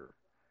powerlifter,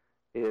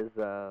 is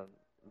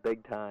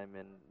big time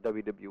in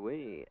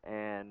WWE,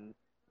 and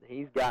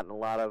he's gotten a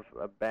lot of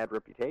a bad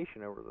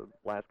reputation over the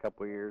last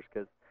couple of years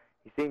because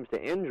he seems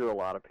to injure a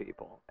lot of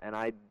people. And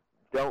I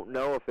don't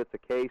know if it's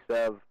a case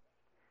of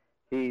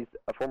he's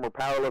a former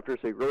powerlifter,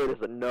 so he really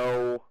doesn't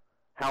know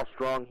how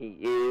strong he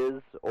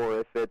is, or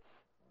if it's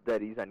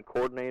that he's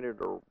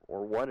uncoordinated, or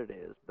what it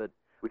is. But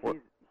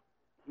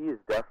he is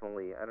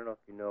definitely, I don't know if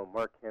you know,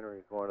 Mark Henry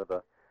is one of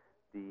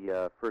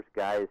the first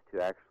guys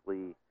to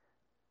actually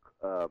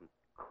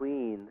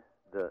clean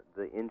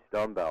the inch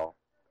dumbbell,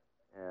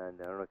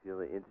 and I don't know if you know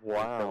the inch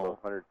dumbbell,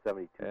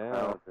 172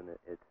 pounds, and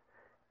it's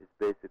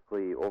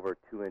basically over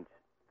a 2-inch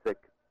thick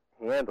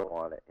handle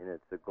on it, and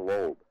it's a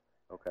globe.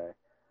 Okay,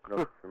 I don't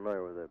know if you're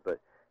familiar with it, but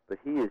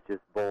he is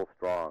just bull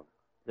strong.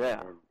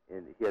 Yeah,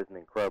 and he has an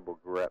incredible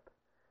grip,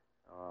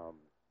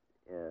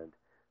 and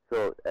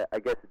so I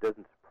guess it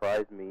doesn't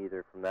surprise me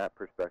either from that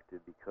perspective,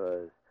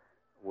 because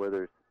where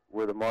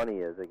the money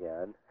is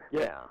again.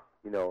 Yeah.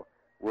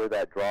 Where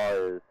that draw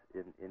is,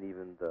 in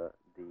even the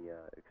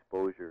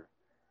exposure,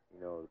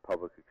 the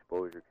public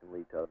exposure can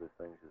lead to other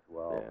things as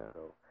well. Yeah.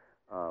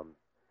 So,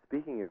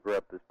 speaking of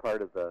grip, as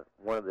part of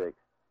one of the,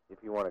 if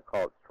you want to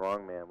call it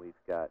strongman, we've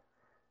got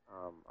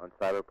on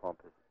Cyberpump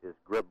is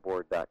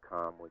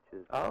gripboard.com,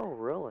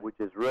 which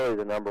is really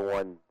the number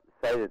one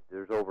site.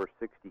 There's over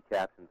 60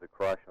 captains of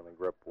crush on the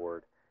grip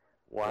board.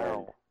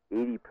 Wow.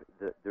 And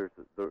there's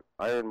the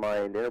Iron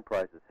Mastermind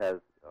Enterprises has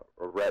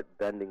a red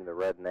bending the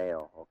red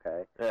nail,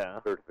 okay? Yeah.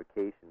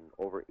 Certification.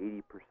 Over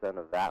 80%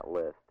 of that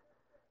list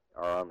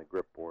are on the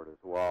grip board as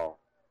well.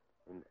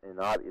 And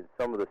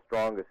some of the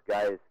strongest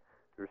guys,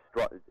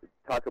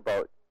 talk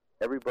about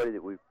everybody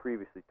that we've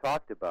previously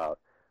talked about.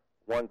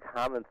 One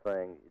common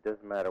thing, it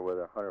doesn't matter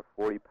whether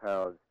 140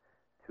 pounds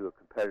to a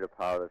competitive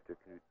powerlifter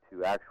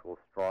to actual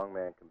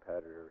strongman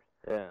competitors.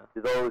 Yeah.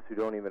 To those who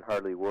don't even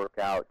hardly work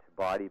out,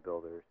 to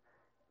bodybuilders,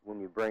 when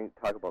you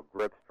talk about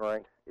grip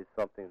strength, it's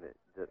something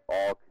that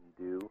all can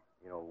do,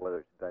 whether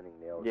it's bending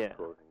nails or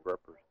closing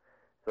grippers.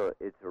 So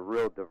it's a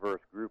real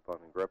diverse group on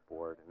the grip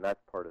board, and that's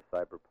part of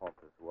Cyberpump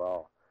as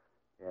well.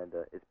 And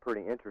it's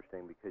pretty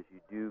interesting because you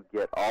do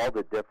get all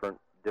the different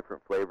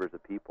flavors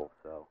of people.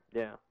 So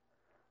yeah.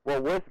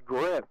 Well, with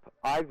grip,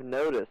 I've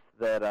noticed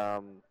that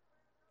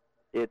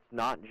it's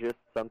not just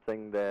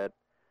something that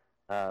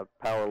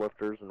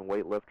powerlifters and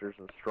weightlifters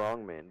and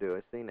strongmen do.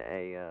 I've seen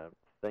a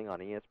thing on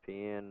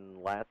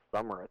ESPN last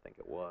summer, I think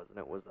it was, and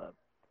it was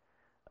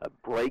a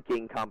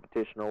breaking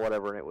competition or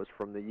whatever, and it was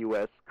from the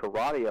U.S.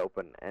 Karate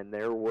Open, and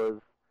there was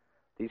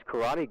these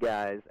karate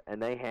guys,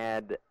 and they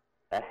had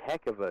a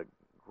heck of a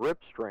grip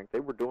strength. They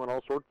were doing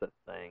all sorts of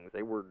things.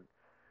 They were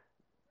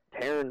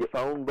tearing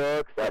phone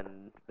books,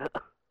 and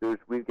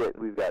we've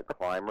got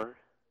climbers.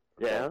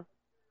 Okay? Yeah,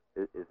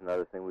 is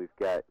another thing. We've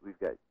got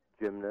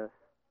gymnasts.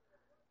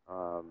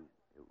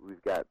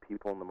 We've got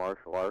people in the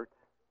martial arts.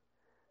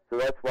 So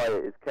that's why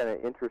it's kind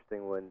of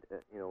interesting when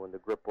when the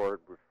grip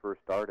board was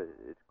first started.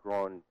 It's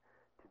grown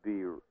to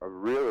be a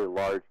really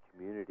large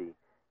community,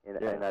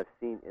 and I've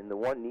seen. And the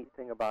one neat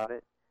thing about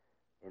it,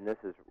 and this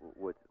is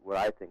what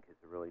I think is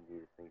the really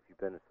neatest thing. If you've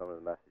been to some of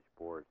the message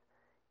boards,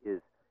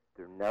 is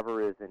there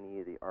never is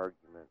any of the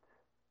arguments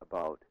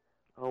about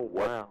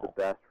what's the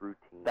best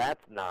routine.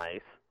 That's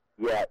nice.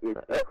 Yeah, it's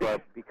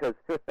incredible because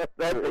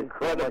that's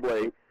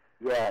incredibly.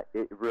 Yeah,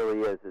 it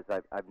really is.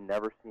 I've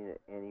never seen it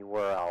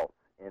anywhere else,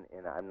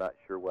 and I'm not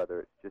sure whether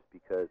it's just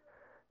because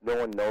no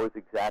one knows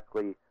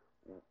exactly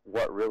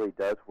what really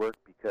does work,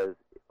 because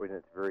when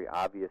it's very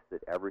obvious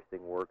that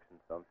everything works in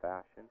some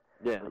fashion.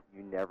 Yeah. But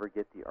you never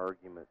get the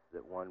arguments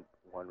that one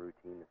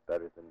routine is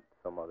better than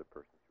some other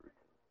person's routine.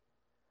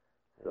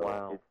 So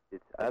wow.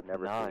 I've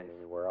never nice. seen it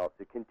anywhere else.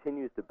 It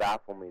continues to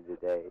baffle me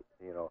today,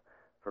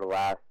 for the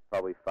last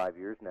probably 5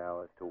 years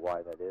now as to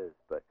why that is.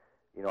 But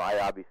I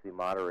obviously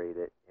moderate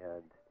it,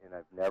 and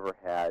I've never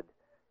had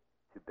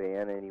to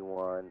ban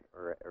anyone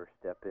or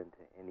step into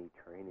any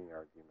training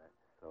argument.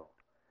 So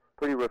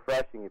pretty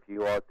refreshing if you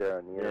go out there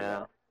on the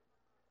internet.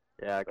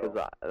 Yeah, because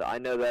I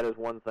know that is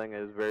one thing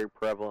that is very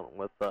prevalent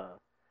with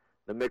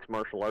the mixed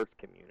martial arts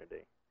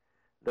community.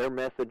 Their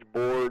message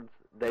boards,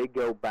 they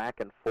go back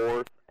and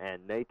forth,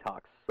 and they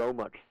talk so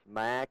much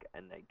smack,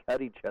 and they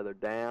cut each other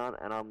down,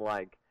 and I'm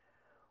like,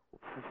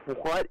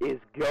 what is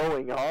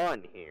going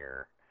on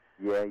here?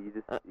 Yeah, you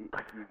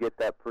get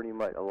that pretty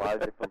much a lot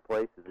of different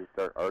places. They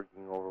start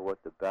arguing over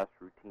what the best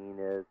routine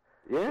is.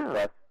 Yeah. The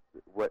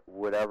best,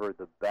 whatever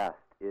the best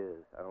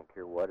is. I don't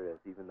care what it is.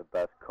 Even the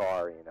best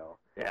car,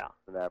 Yeah.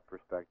 From that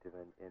perspective.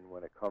 And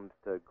when it comes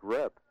to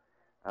grip,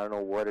 I don't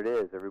know what it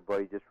is.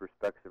 Everybody just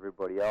respects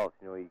everybody else.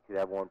 You could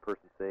have one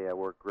person say, I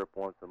work grip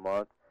once a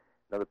month.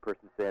 Another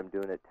person say, I'm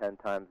doing it 10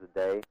 times a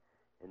day.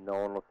 And no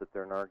one will sit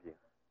there and argue.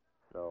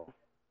 So,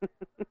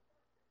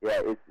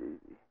 yeah, it's...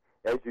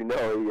 As you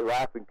know, you're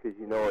laughing because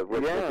you know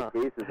with the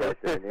cases out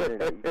there on the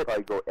internet, you could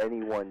probably go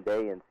any one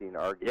day and see an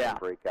argument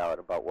break out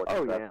about what's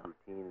the best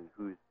routine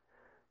and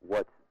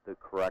what's the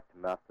correct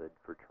method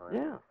for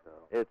training. Yeah, so.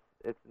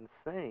 it's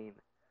insane.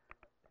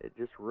 It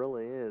just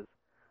really is.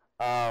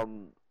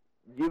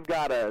 You've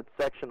got a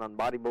section on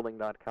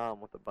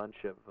bodybuilding.com with a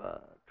bunch of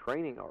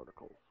training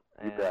articles,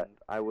 and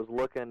I was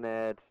looking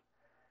at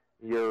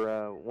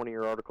your one of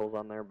your articles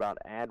on there about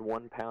add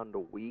 1 pound a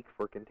week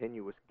for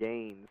continuous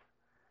gains.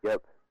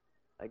 Yep.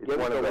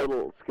 Give us a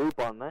little scoop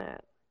on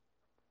that.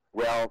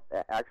 Well,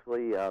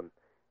 actually,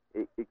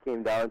 it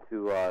came down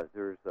to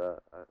there's a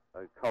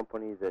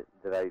company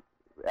that I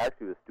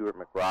actually was Stuart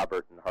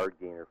McRobert and Hard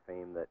Gainer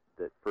fame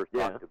that first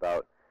talked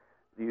about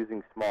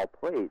using small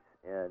plates,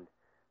 and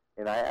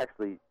I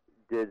actually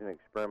did an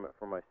experiment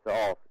for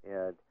myself,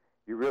 and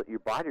your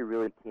body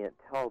really can't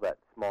tell that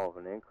small of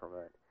an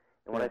increment.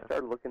 And when I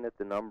started looking at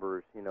the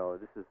numbers,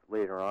 this is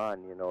later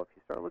on, if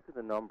you start looking at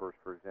the numbers,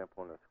 for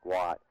example, in a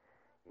squat.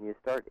 And you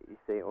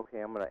say, okay,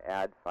 I'm going to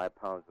add 5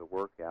 pounds of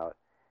workout,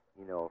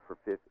 for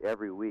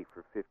every week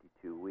for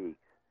 52 weeks.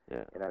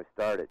 Yeah. And I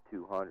start at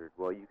 200.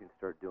 Well, you can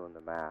start doing the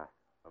math,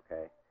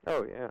 okay?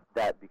 Oh, yeah.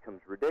 That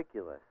becomes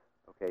ridiculous,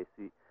 okay?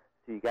 So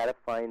you got to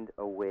find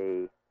a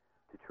way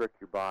to trick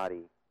your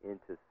body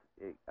into,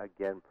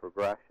 again,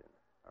 progression,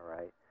 all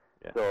right?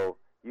 Yeah. So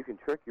you can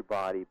trick your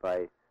body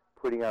by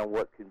putting on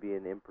what can be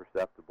an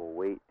imperceptible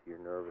weight to your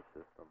nervous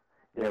system.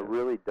 And it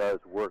really does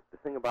work. The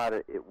thing about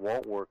it, it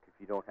won't work if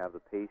you don't have the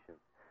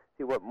patience.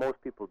 See, what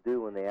most people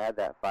do when they add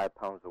that 5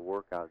 pounds of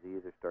workout, they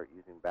either start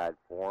using bad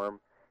form,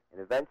 and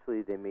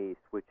eventually they may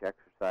switch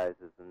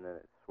exercises, and then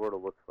it sort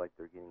of looks like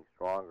they're getting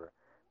stronger.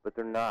 but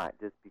they're not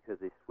just because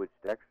they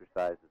switched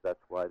exercises.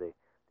 That's why they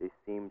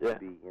seem to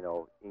be,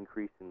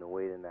 increasing the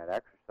weight in that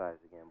exercise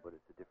again, but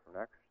it's a different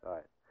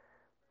exercise.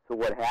 So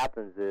what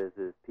happens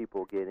is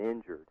people get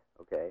injured,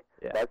 okay?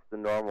 Yeah. That's the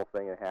normal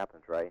thing that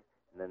happens, right?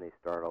 And then they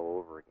start all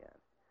over again.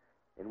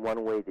 And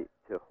one way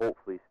to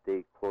hopefully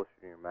stay closer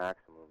to your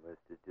maximum is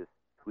to just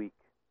tweak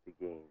the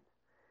gains.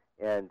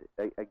 And,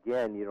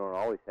 again, you don't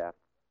always have to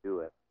do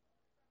it.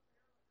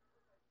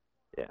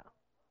 Yeah.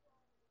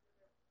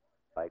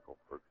 Cycle,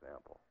 for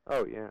example.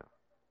 Oh, yeah.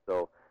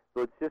 So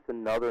it's just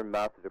another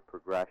method of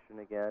progression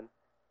again,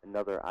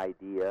 another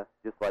idea,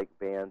 just like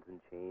bands and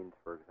chains,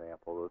 for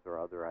example. Those are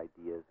other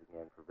ideas,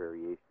 again, for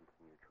variations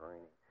in your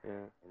training.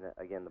 Yeah. And,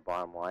 again, the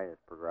bottom line is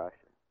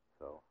progression.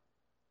 So.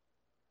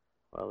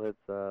 Well,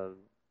 it's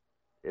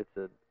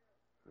a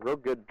real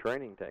good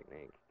training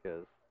technique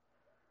because,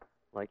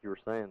 like you were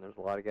saying, there's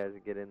a lot of guys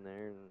that get in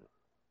there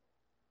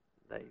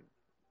and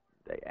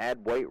they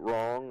add weight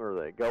wrong or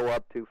they go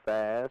up too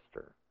fast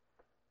or.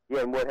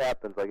 Yeah, and what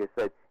happens, like I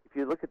said, if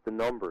you look at the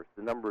numbers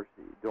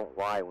don't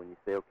lie when you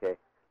say, okay,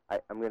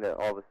 I'm going to,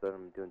 all of a sudden,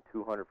 I'm doing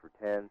 200 for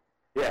 10.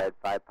 Yeah. I had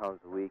 5 pounds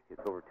a week.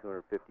 It's over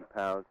 250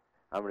 pounds.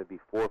 I'm going to be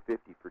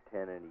 450 for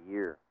 10 in a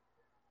year.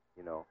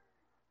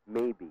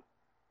 Maybe.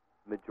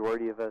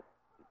 Majority of us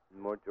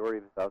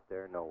out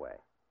there, no way.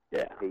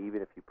 Yeah. Okay,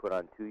 even if you put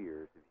on 2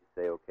 years, if you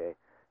say, okay,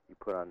 you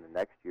put on the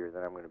next year,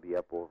 then I'm going to be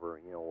up over,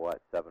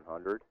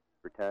 700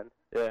 for 10.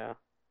 Yeah.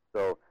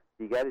 So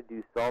you got to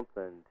do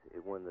something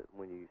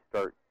when you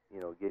start,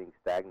 getting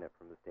stagnant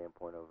from the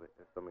standpoint of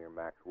some of your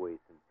max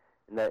weights,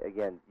 and that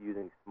again,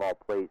 using small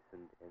plates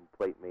and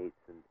plate mates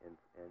and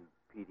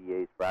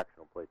PDAs,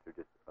 fractional plates, are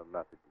just a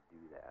method to do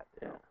that.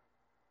 Yeah.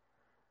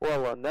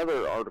 Well,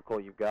 another article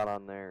you've got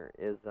on there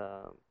is,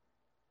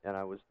 and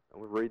I was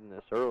reading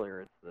this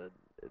earlier.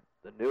 It's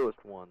the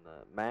newest one,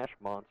 the Mash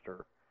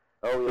Monster.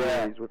 Oh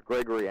yeah, series with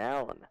Gregory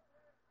Allen.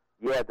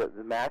 Yeah, the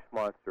Mash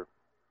Monster.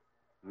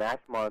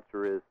 Mash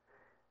Monster is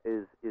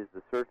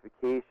the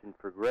certification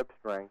for grip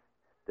strength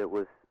that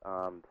was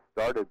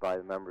started by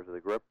the members of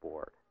the grip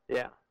board.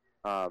 Yeah.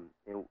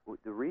 And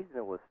the reason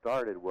it was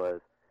started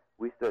was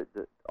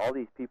all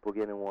these people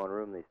get in one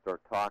room, they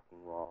start talking.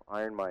 Well,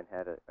 Iron Mind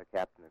had a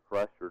Captain of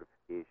Crush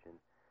certification,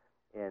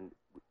 and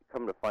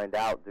come to find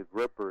out, the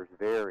grippers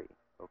vary.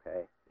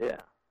 Okay. Yeah.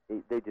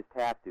 They just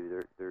have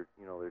to. They're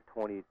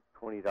 $20,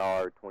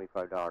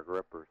 $25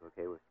 grippers.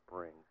 Okay, with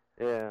springs.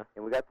 Yeah.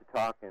 And we got to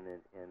talking,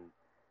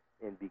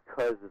 and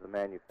because of the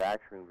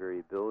manufacturing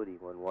variability,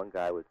 when one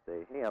guy would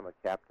say, "Hey, I'm a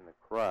Captain of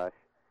Crush,"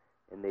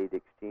 and they'd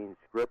exchange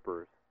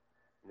grippers,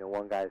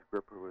 one guy's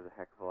gripper was a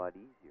heck of a lot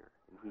easier,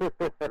 and he's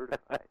still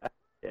certified.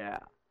 Yeah.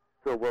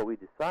 So what we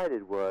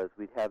decided was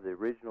we'd have the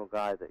original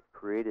guy that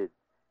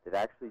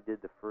actually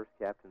did the first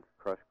Captain's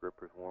Crush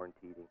grippers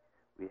warranted.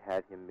 We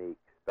had him make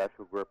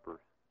special grippers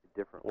at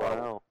different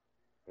levels,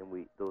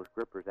 and those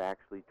grippers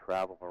actually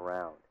travel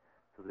around.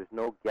 So there's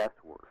no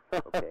guesswork,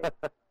 okay?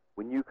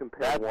 When you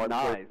compare one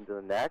person to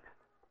the next,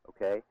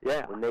 okay?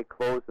 Yeah. When they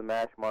close the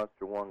Mash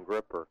Monster 1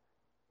 gripper,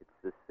 it's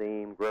the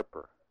same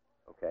gripper,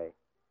 okay?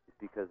 It's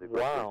because the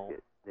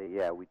grippers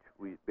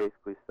we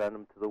basically send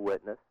them to the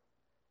witness,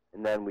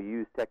 and then we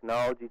use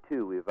technology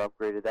too. We've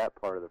upgraded that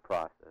part of the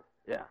process.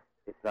 Yeah.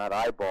 It's not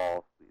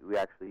eyeballs. We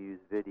actually use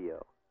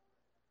video.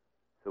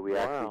 So we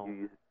actually do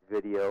use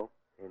video,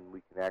 and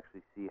we can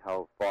actually see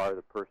how far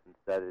the person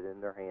set it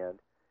in their hand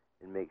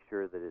and make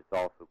sure that it's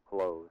also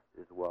closed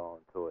as well.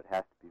 And so it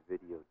has to be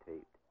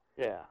videotaped.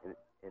 Yeah.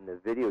 And the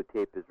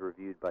videotape is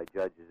reviewed by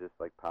judges just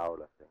like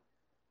powerlifting.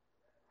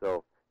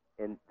 So,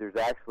 and there's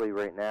actually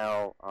right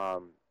now,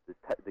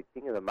 the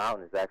King of the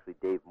Mountain is actually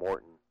Dave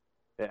Morton.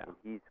 Yeah. And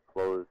he's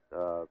closed,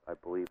 I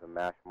believe, a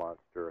Mash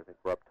Monster. I think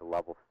we're up to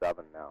level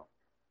 7 now.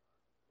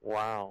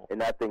 Wow.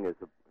 And that thing is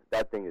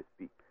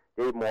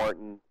Dave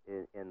Morton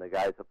and the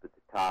guys up at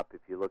the top,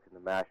 if you look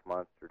in the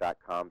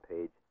mashmonster.com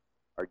page,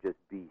 are just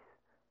beasts.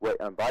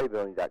 On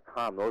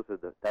bodybuilding.com,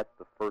 that's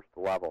the first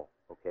level,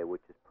 okay,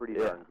 which is pretty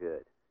darn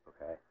good,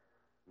 okay.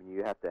 I mean,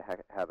 you have to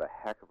have a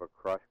heck of a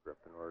crush grip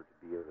in order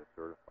to be able to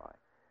certify.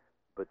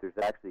 But there's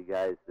actually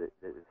guys that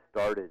have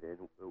started,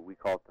 and we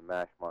call it the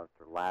Mash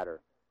Monster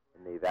ladder,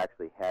 and they've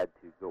actually had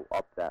to go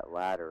up that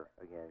ladder,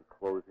 again,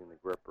 closing the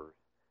grippers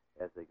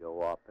as they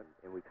go up.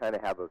 And we kind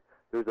of have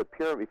there's a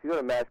pyramid. If you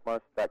go to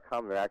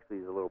mashmonster.com, there actually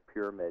is a little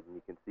pyramid, and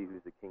you can see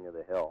who's the king of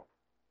the hill.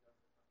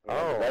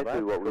 And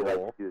eventually what we like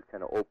to do is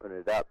kind of open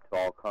it up to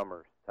all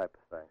comers type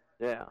of thing.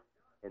 Yeah.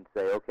 And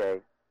say, okay,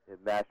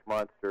 Mash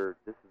Monster,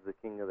 this is the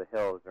king of the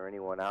hill. Is there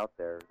anyone out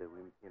there that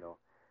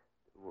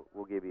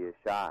we'll give you a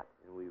shot?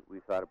 And we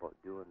thought about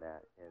doing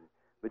that. And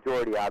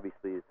majority,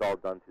 obviously, it's all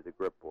done through the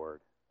grip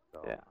board.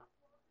 So, yeah.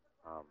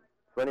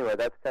 So anyway,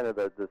 that's kind of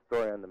the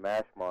story on the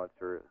Mash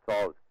Monster.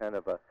 It's kind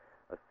of a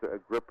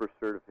gripper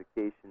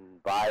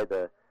certification by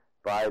the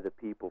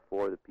people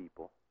for the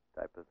people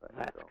type of thing.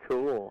 That's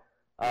cool.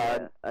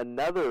 Yeah.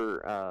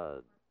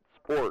 Another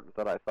sport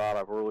that I thought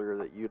of earlier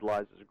that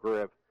utilizes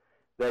grip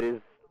that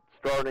is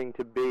starting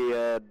to be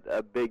a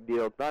big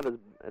deal. It's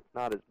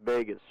not as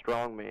big as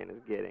strongman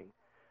is getting,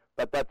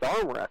 but that's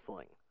arm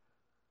wrestling.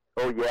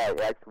 Oh, yeah,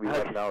 actually, we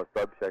have now a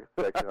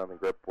subsection on the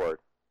grip board.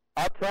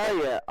 I'll tell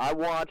you, I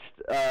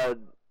watched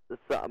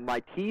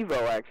my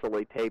TiVo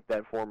actually taped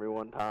that for me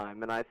one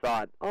time, and I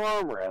thought,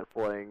 arm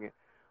wrestling,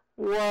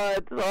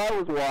 what? So I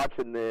was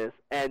watching this,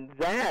 and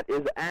that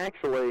is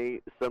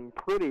actually some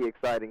pretty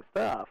exciting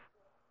stuff.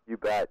 You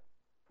bet.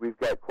 We've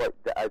got quite...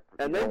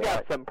 and they've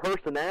got some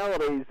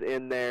personalities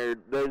in there.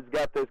 There's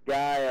got this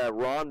guy,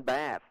 Ron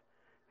Bath.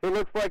 He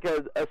looks like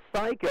a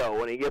psycho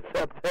when he gets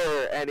up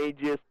there, and he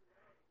just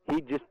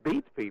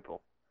beats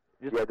people.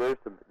 Yeah, there's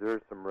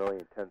some really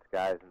intense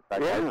guys. In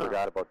fact, I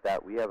forgot about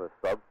that. We have a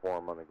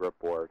subforum on the grip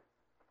board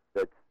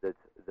that's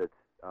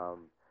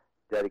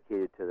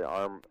dedicated to the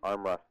arm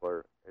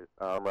wrestlers and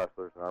arm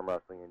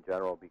wrestling in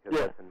general, because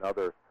that's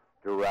another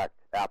direct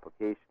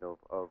application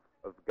of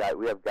guys.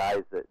 We have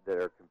guys that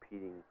are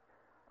competing,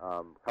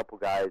 a couple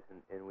guys,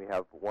 and we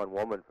have one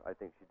woman. I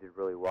think she did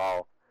really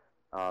well.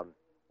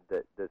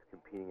 That's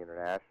competing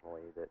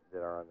internationally that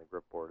are on the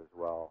grip board as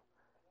well.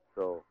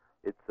 So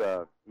it's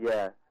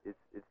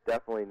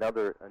definitely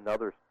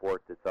another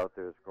sport that's out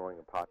there that's growing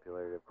in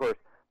popularity. Of course,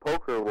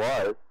 poker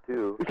was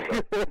too.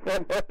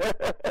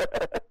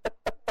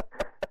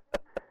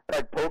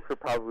 Like poker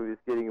probably is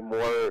getting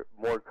more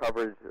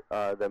coverage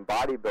than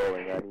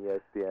bodybuilding on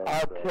ESPN.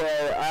 I'll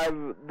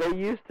tell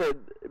you,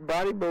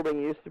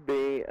 bodybuilding used to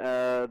be.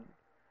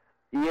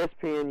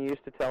 ESPN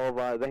used to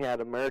televise. They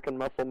had American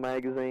Muscle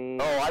magazine.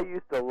 Oh, I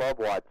used to love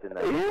watching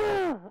that.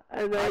 Yeah,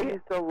 I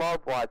used to love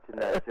watching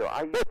that show.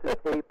 I used to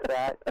tape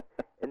that,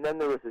 and then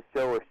there was a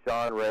show with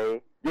Sean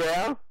Ray.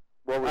 Yeah.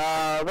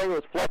 I think it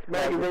was Flex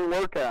Magazine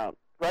Workout.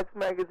 Flex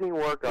Magazine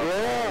Workout.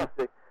 Yeah.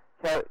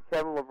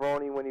 Kevin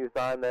Lavroni, when he was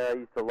on there, I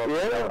used to love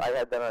it. I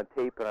had that on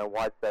tape, and I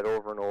watched that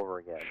over and over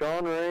again.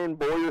 Sean Ray and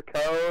Boyer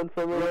Coe and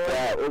some of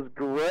that. It was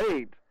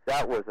great.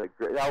 That was a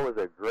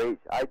great.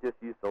 I just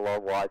used to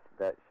love watching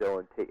that show,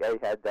 and I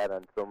had that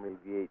on so many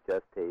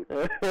VHS tapes,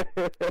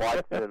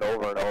 watching it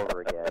over and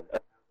over again.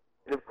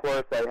 And of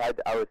course, I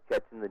was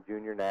catching the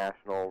Junior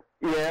Nationals.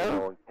 Yeah.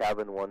 When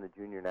Kevin won the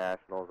Junior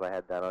Nationals, I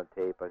had that on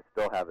tape. I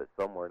still have it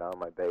somewhere down in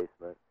my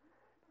basement.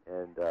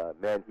 And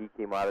man, he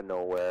came out of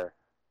nowhere.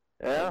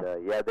 Yeah.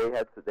 And, they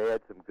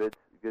had some good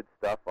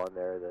stuff on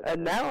there.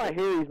 And now I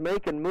hear he's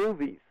making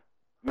movies.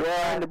 Yeah,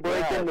 trying to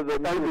break into the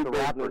movie business.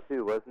 Rapper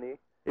too, wasn't he?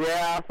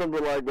 Yeah,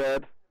 something like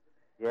that.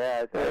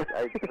 Yeah, I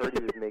heard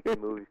he was making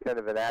movies, kind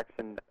of an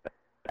action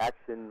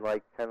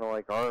like kind of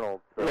like Arnold.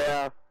 So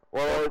yeah,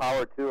 well,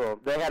 power to him.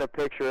 They had a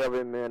picture of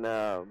him in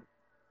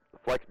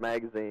Flex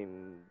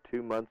magazine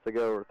 2 months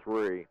ago or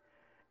 3,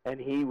 and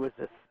he's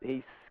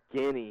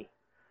skinny.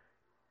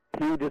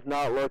 He does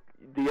not look.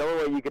 The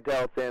only way you could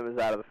tell it's him is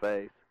out of the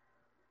face.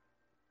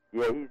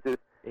 Yeah, he's just.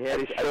 He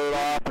had his shirt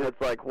off, and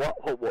it's like, what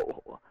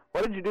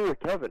did you do with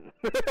Kevin?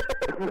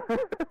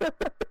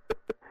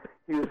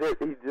 He's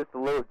just a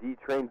little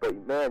detrained, but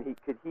man,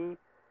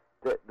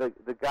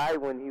 the guy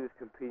when he was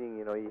competing,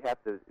 you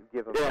have to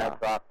give him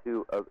hats off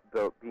too,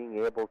 about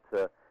being able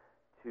to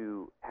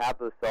have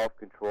the self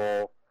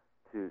control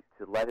to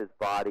let his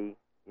body,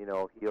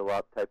 heal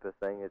up type of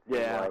thing. It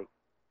seemed like,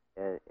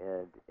 and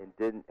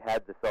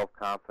had the self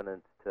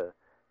confidence to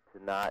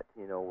not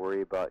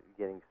worry about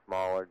getting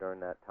smaller during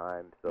that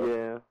time.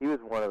 So he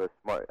was one of the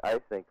smart. I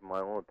think, in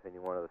my own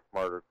opinion, one of the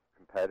smarter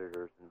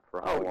competitors, and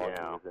for how long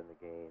he was in the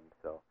game.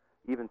 So.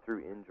 Even through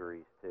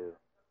injuries, too.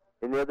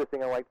 And the other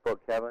thing I liked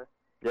about Kevin,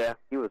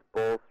 he was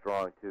bull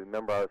strong, too.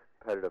 Remember, I was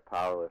a competitive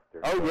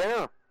powerlifter. Oh,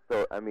 yeah.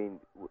 So, I mean,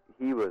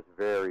 he was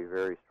very,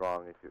 very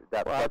strong.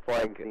 That Flex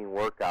Magazine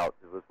workout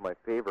was my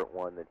favorite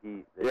one that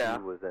he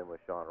was in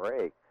with Sean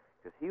Ray,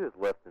 because he was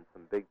lifting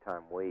some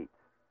big-time weights,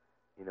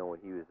 when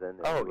he was in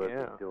there. Oh, he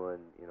wasn't doing,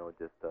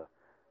 just a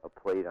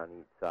plate on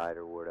each side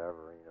or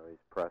whatever. He's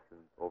pressing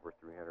over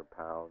 300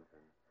 pounds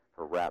and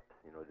for reps,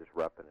 just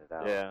repping it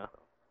out. Yeah. So.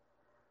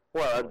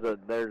 Well,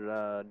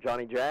 there's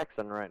Johnny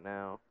Jackson right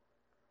now.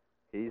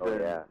 He's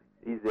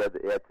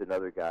that's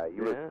another guy.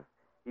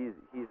 He's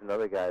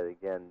another guy that,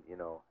 again,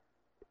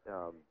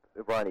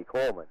 Ronnie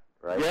Coleman,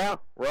 right? Yeah,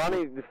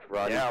 Ronnie's the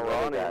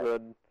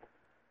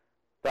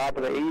top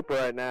of the heap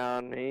right now,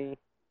 and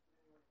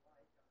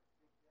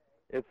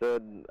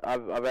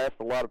I've asked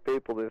a lot of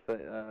people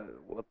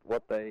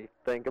what they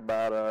think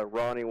about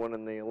Ronnie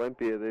winning the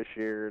Olympia this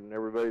year, and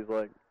everybody's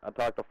like, I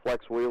talked to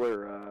Flex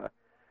Wheeler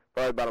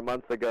probably about a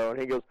month ago, and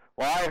he goes,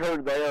 well, I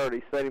heard they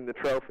already sent him the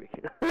trophy.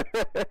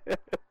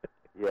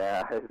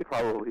 Yeah, it's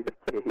probably the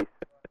case.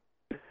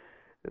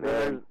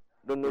 And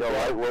then there's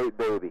lightweight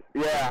baby.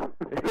 Yeah.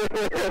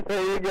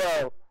 There you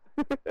go.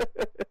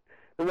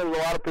 And there's a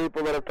lot of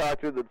people that I've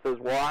talked to that says,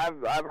 well,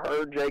 I've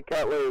heard Jay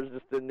Cutler is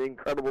just in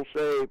incredible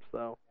shape,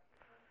 so.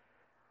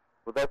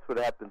 Well, that's what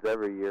happens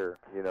every year,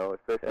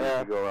 especially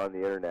if you go around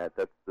the internet.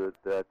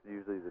 That's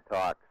usually the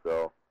talk,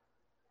 so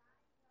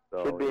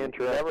should be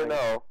interesting. You never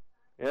know.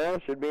 Yeah,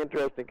 should be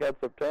interesting come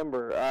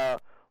September.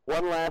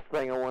 One last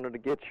thing I wanted to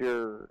get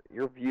your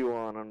view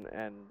on,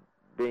 and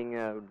being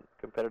a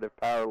competitive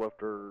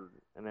powerlifter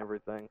and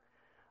everything.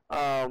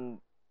 How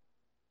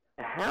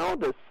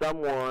does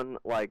someone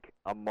like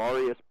a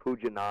Mariusz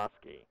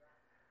Pudzianowski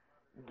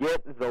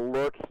get the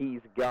look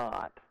he's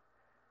got.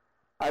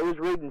 I was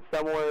reading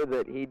somewhere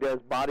that he does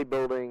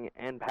bodybuilding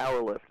and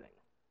powerlifting.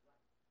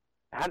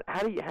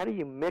 How do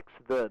you mix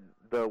the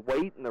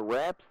weight and the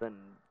reps, and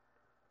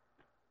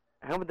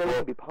how would that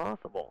even be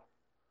possible?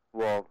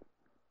 Well,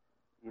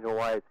 you know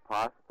why it's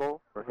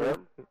possible for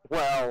him?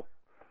 Well,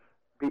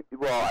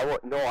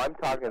 I'm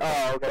talking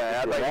about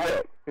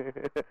genetics.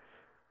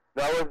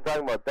 No, I wasn't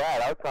talking about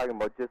that. I was talking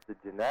about just the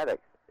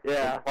genetics.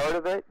 Yeah. And part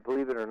of it,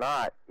 believe it or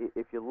not,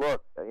 if you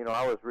look,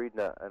 I was reading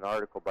an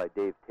article by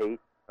Dave Tate.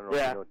 I don't know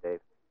if you know Dave.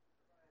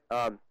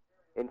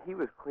 And he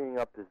was cleaning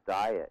up his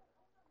diet.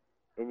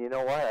 And you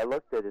know what? I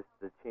looked at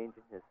the change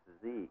in his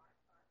physique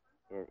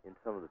in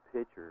some of the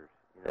pictures.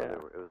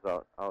 It was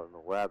out on the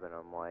web, and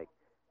I'm like,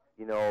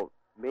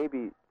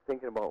 maybe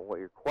thinking about what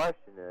your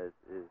question is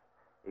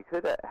it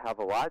could have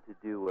a lot to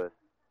do with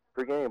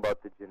forgetting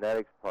about the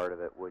genetics part of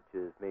it, which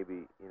is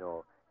maybe,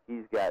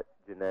 he's got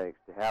genetics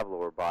to have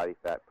lower body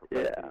fat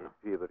propensity, to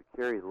be able to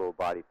carry low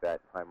body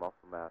fat and high muscle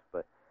mass.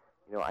 But,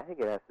 I think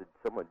it has to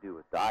somewhat do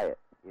with diet.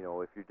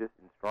 If you're just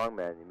in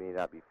strongman, you may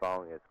not be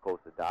following as close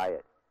a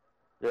diet.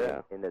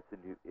 Yeah. And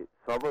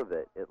some of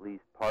it, at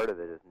least part of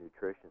it, is a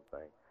nutrition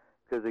thing.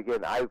 Because,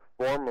 again, I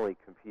formerly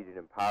competed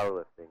in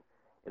powerlifting,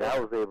 and I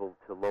was able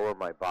to lower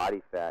my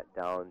body fat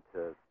down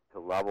to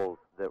levels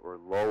that were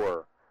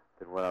lower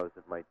than when I was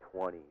in my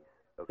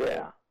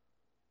 20s,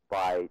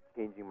 by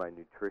changing my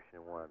nutrition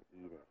and what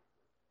I'm eating.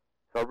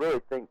 So I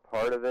really think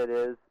part of it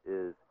is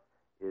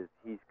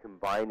he's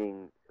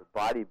combining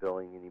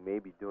bodybuilding, and he may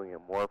be doing it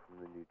more from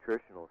the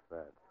nutritional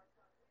sense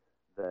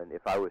than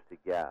if I was to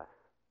guess.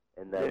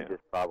 And then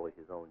just probably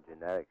his own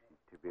genetics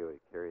to be able to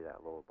carry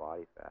that lower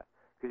body fat.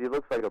 Because he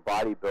looks like a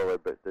bodybuilder,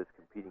 but that's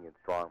competing in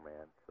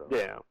strongman. So.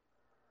 Yeah.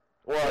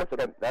 Well,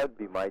 that would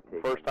be my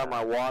take. First time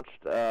I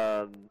watched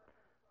a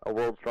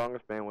World's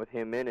Strongest Man with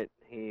him in it,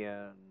 he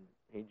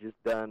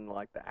just done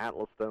like the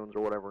Atlas Stones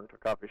or whatever and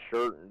took off his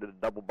shirt and did a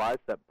double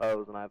bicep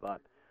pose, and I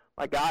thought,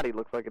 my God, he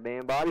looks like a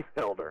damn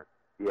bodybuilder.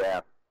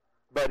 Yeah.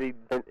 But he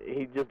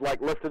just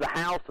like lifted a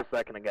house a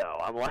second ago.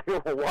 I'm like,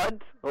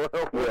 what?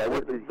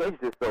 He's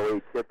just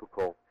so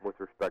atypical with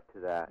respect to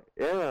that.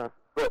 Yeah.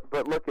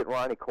 But look at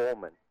Ronnie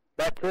Coleman.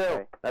 That too.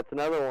 Okay. That's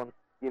another one.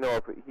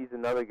 If he's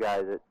another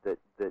guy that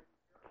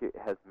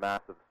has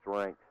massive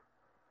strength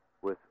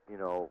with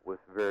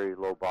very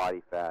low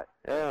body fat.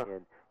 Yeah.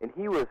 And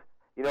he was,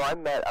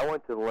 I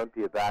went to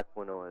Olympia back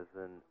when I was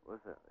in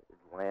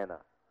Atlanta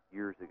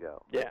years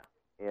ago. Yeah.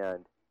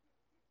 And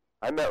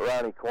I met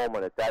Ronnie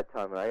Coleman at that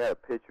time, and I got a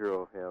picture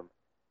of him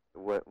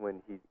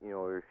when he, we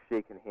were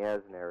shaking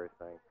hands and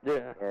everything.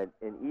 Yeah.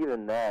 And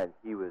even then,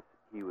 he was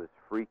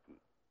freaky.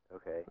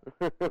 Okay.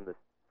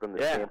 From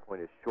the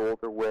standpoint of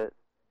shoulder width,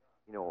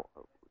 a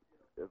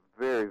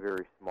very,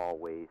 very small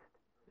waist.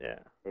 Yeah.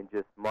 And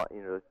just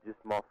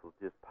muscles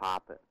just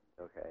popping.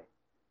 Okay.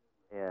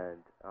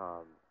 And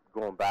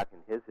going back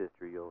in his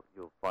history,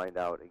 you'll find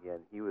out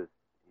again he was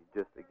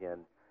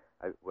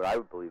what I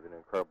would believe an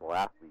incredible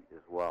athlete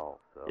as well.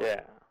 So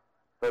yeah.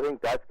 So I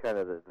think that's kind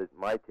of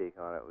my take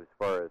on it as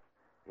far as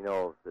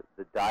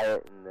the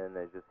diet, and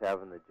then just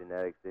having the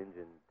genetics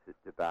engine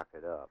to back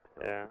it up.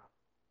 So. Yeah.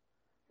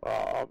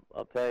 Well,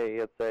 I'll tell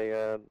you, it's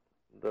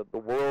the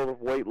world of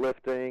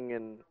weightlifting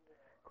and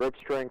grip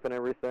strength and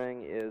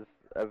everything is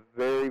a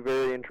very,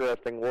 very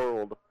interesting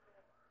world.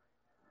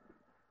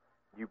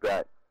 You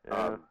bet.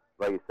 Yeah.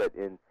 Like I said,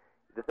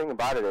 the thing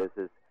about it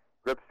is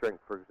grip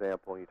strength, for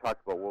example. You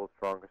talked about World's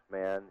Strongest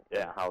Man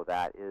and how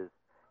that is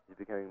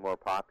becoming more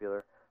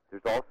popular.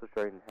 There's also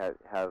starting to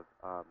have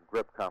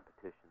grip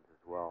competitions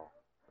as well.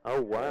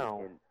 Oh,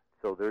 wow. And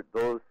so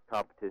those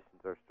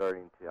competitions are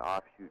starting to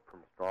offshoot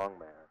from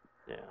strongman.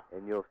 Yeah.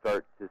 And you'll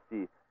start to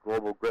see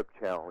Global Grip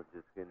Challenge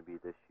is going to be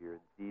this year.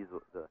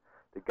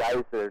 The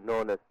guys that are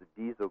known as the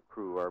Diesel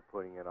Crew are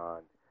putting it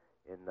on,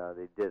 and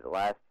they did it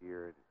last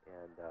year.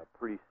 And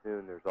pretty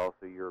soon there's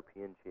also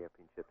European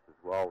Championships as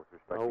well with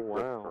respect to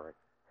grip strength.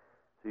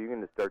 So you're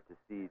going to start to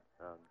see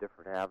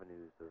different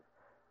avenues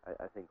of,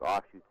 I think,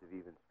 offshoots of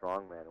even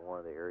strongman, and one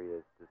of the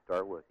areas to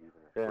start with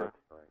even is grip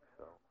strength.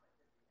 So.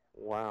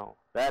 Wow,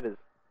 that is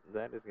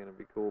going to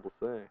be cool to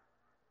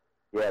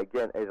see. Yeah,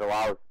 again, it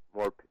allows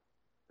more.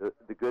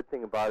 The good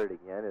thing about it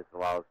again is it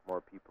allows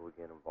more people to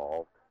get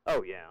involved.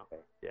 Oh yeah,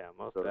 yeah,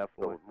 most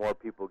definitely. So more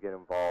people get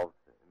involved.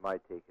 My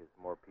take is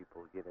more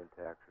people get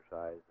into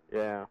exercise.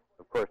 And,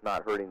 of course,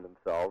 not hurting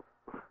themselves.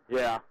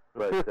 Yeah.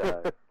 But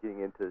getting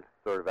into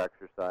sort of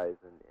exercise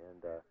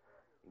and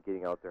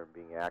getting out there and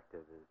being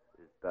active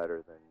is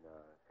better than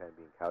kind of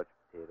being couch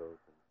potatoes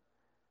and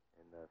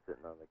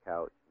sitting on the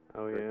couch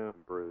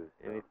and bruised.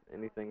 So.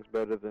 Anything's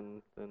better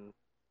than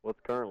what's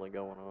currently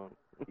going on.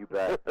 You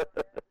bet.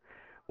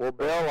 Well,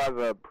 Bill, I've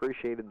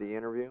appreciated the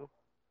interview.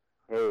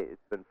 Hey,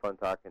 it's been fun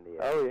talking to you.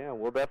 Oh, yeah,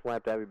 we'll definitely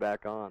have to have you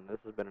back on. This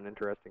has been an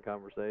interesting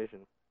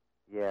conversation.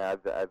 Yeah,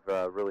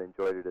 I've really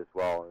enjoyed it as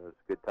well, and it was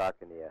good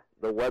talking to you.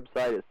 The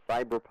website is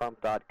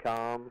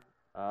cyberpump.com.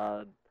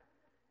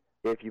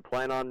 If you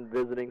plan on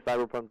visiting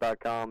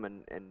cyberpump.com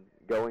and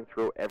going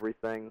through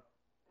everything,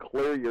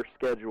 clear your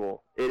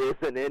schedule. It is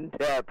an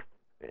in-depth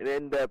an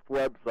in-depth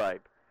website.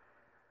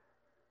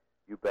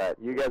 You bet.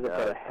 You guys have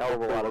put a hell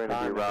of a lot of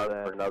time into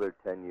that. For another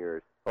 10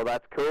 years. Well,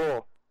 that's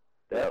cool.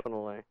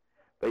 Definitely. Yep.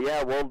 But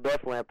yeah, we'll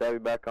definitely have to have you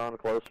back on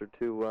closer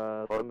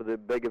to some of the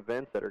big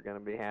events that are going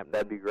to be happening.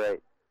 That'd be great.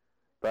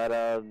 But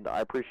I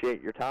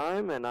appreciate your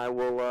time, and I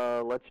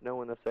will let you know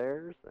when this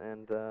airs.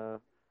 And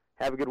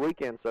have a good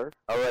weekend, sir.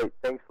 All right.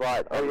 Thanks a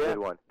lot. Have a good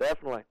one.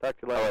 Definitely. Talk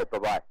to you later. All right.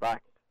 Bye-bye. Bye.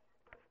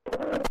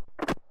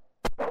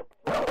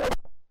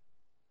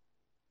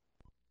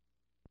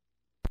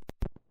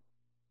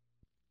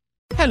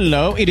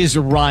 Hello, it is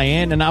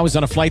Ryan, and I was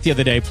on a flight the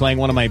other day playing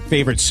one of my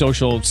favorite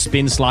social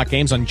spin slot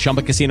games on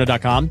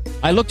ChumbaCasino.com.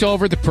 I looked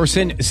over at the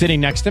person sitting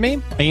next to me,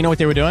 and you know what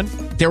they were doing?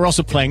 They were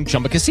also playing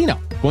Chumba Casino.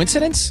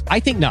 Coincidence? I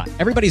think not.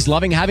 Everybody's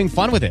loving having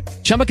fun with it.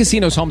 Chumba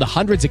Casino is home to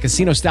hundreds of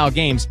casino-style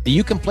games that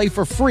you can play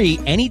for free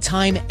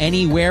anytime,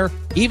 anywhere,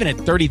 even at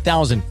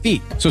 30,000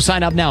 feet. So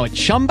sign up now at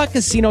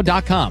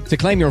ChumbaCasino.com to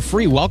claim your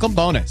free welcome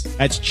bonus.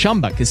 That's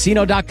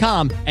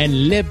ChumbaCasino.com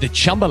and live the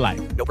Chumba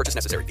life. No purchase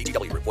necessary.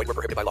 VGW. Void where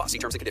prohibited by law. See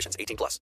terms and conditions. 18+.